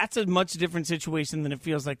that's a much different situation than it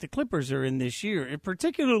feels like the Clippers are in this year, and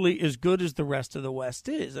particularly as good as the rest of the West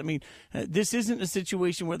is. This isn't a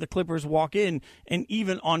situation where the Clippers walk in and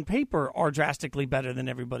even on paper are drastically better than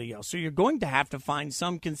everybody else. So you're going to have to find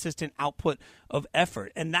some consistent output of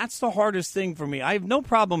effort, and that's the hardest thing for me. I have no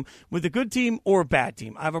problem with a good team or a bad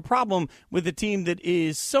team. I have a problem with a team that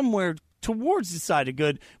is somewhere towards the side of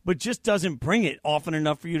good, but just doesn't bring it often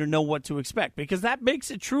enough for you to know what to expect, because that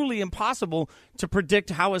makes it truly impossible to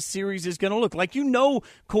predict how a series is going to look.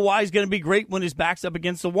 Kawhi's going to be great when his back's up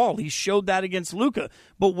against the wall. He showed that against Luka,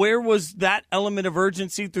 but where was that element of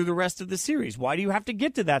urgency through the rest of the series? Why do you have to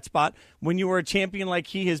get to that spot when you are a champion like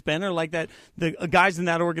he has been, or like that the guys in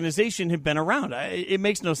that organization have been around? It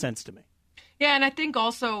makes no sense to me. Yeah, and I think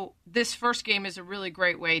also this first game is a really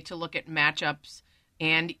great way to look at matchups.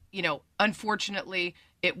 And, unfortunately,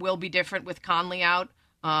 it will be different with Conley out,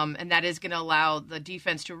 and that is going to allow the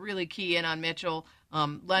defense to really key in on Mitchell.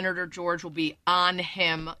 Leonard or George will be on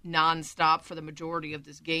him nonstop for the majority of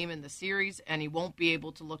this game in the series, and he won't be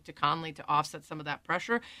able to look to Conley to offset some of that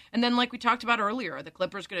pressure. And then, like we talked about earlier, are the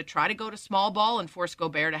Clippers going to try to go to small ball and force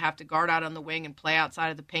Gobert to have to guard out on the wing and play outside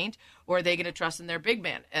of the paint, or are they going to trust in their big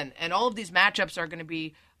man? And all of these matchups are going to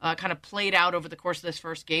be kind of played out over the course of this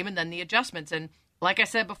first game, and then the adjustments. And like I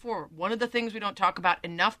said before, one of the things we don't talk about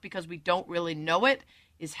enough because we don't really know it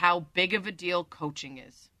is how big of a deal coaching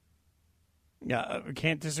is. Yeah, I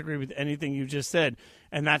can't disagree with anything you just said.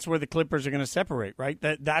 And that's where the Clippers are going to separate, right?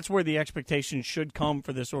 That's where the expectations should come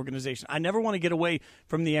for this organization. I never want to get away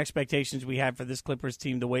from the expectations we had for this Clippers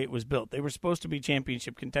team the way it was built. They were supposed to be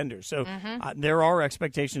championship contenders. So there are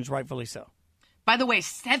expectations, rightfully so. By the way,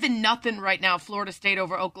 7-0 right now, Florida State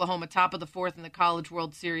over Oklahoma, top of the fourth in the College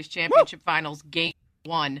World Series Championship Finals, Game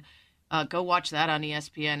 1. Go watch that on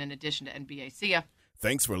ESPN in addition to NBA. See ya.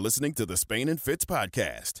 Thanks for listening to the Spain and Fitz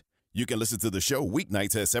podcast. You can listen to the show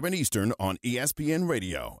weeknights at 7 Eastern on ESPN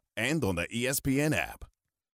Radio and on the ESPN app.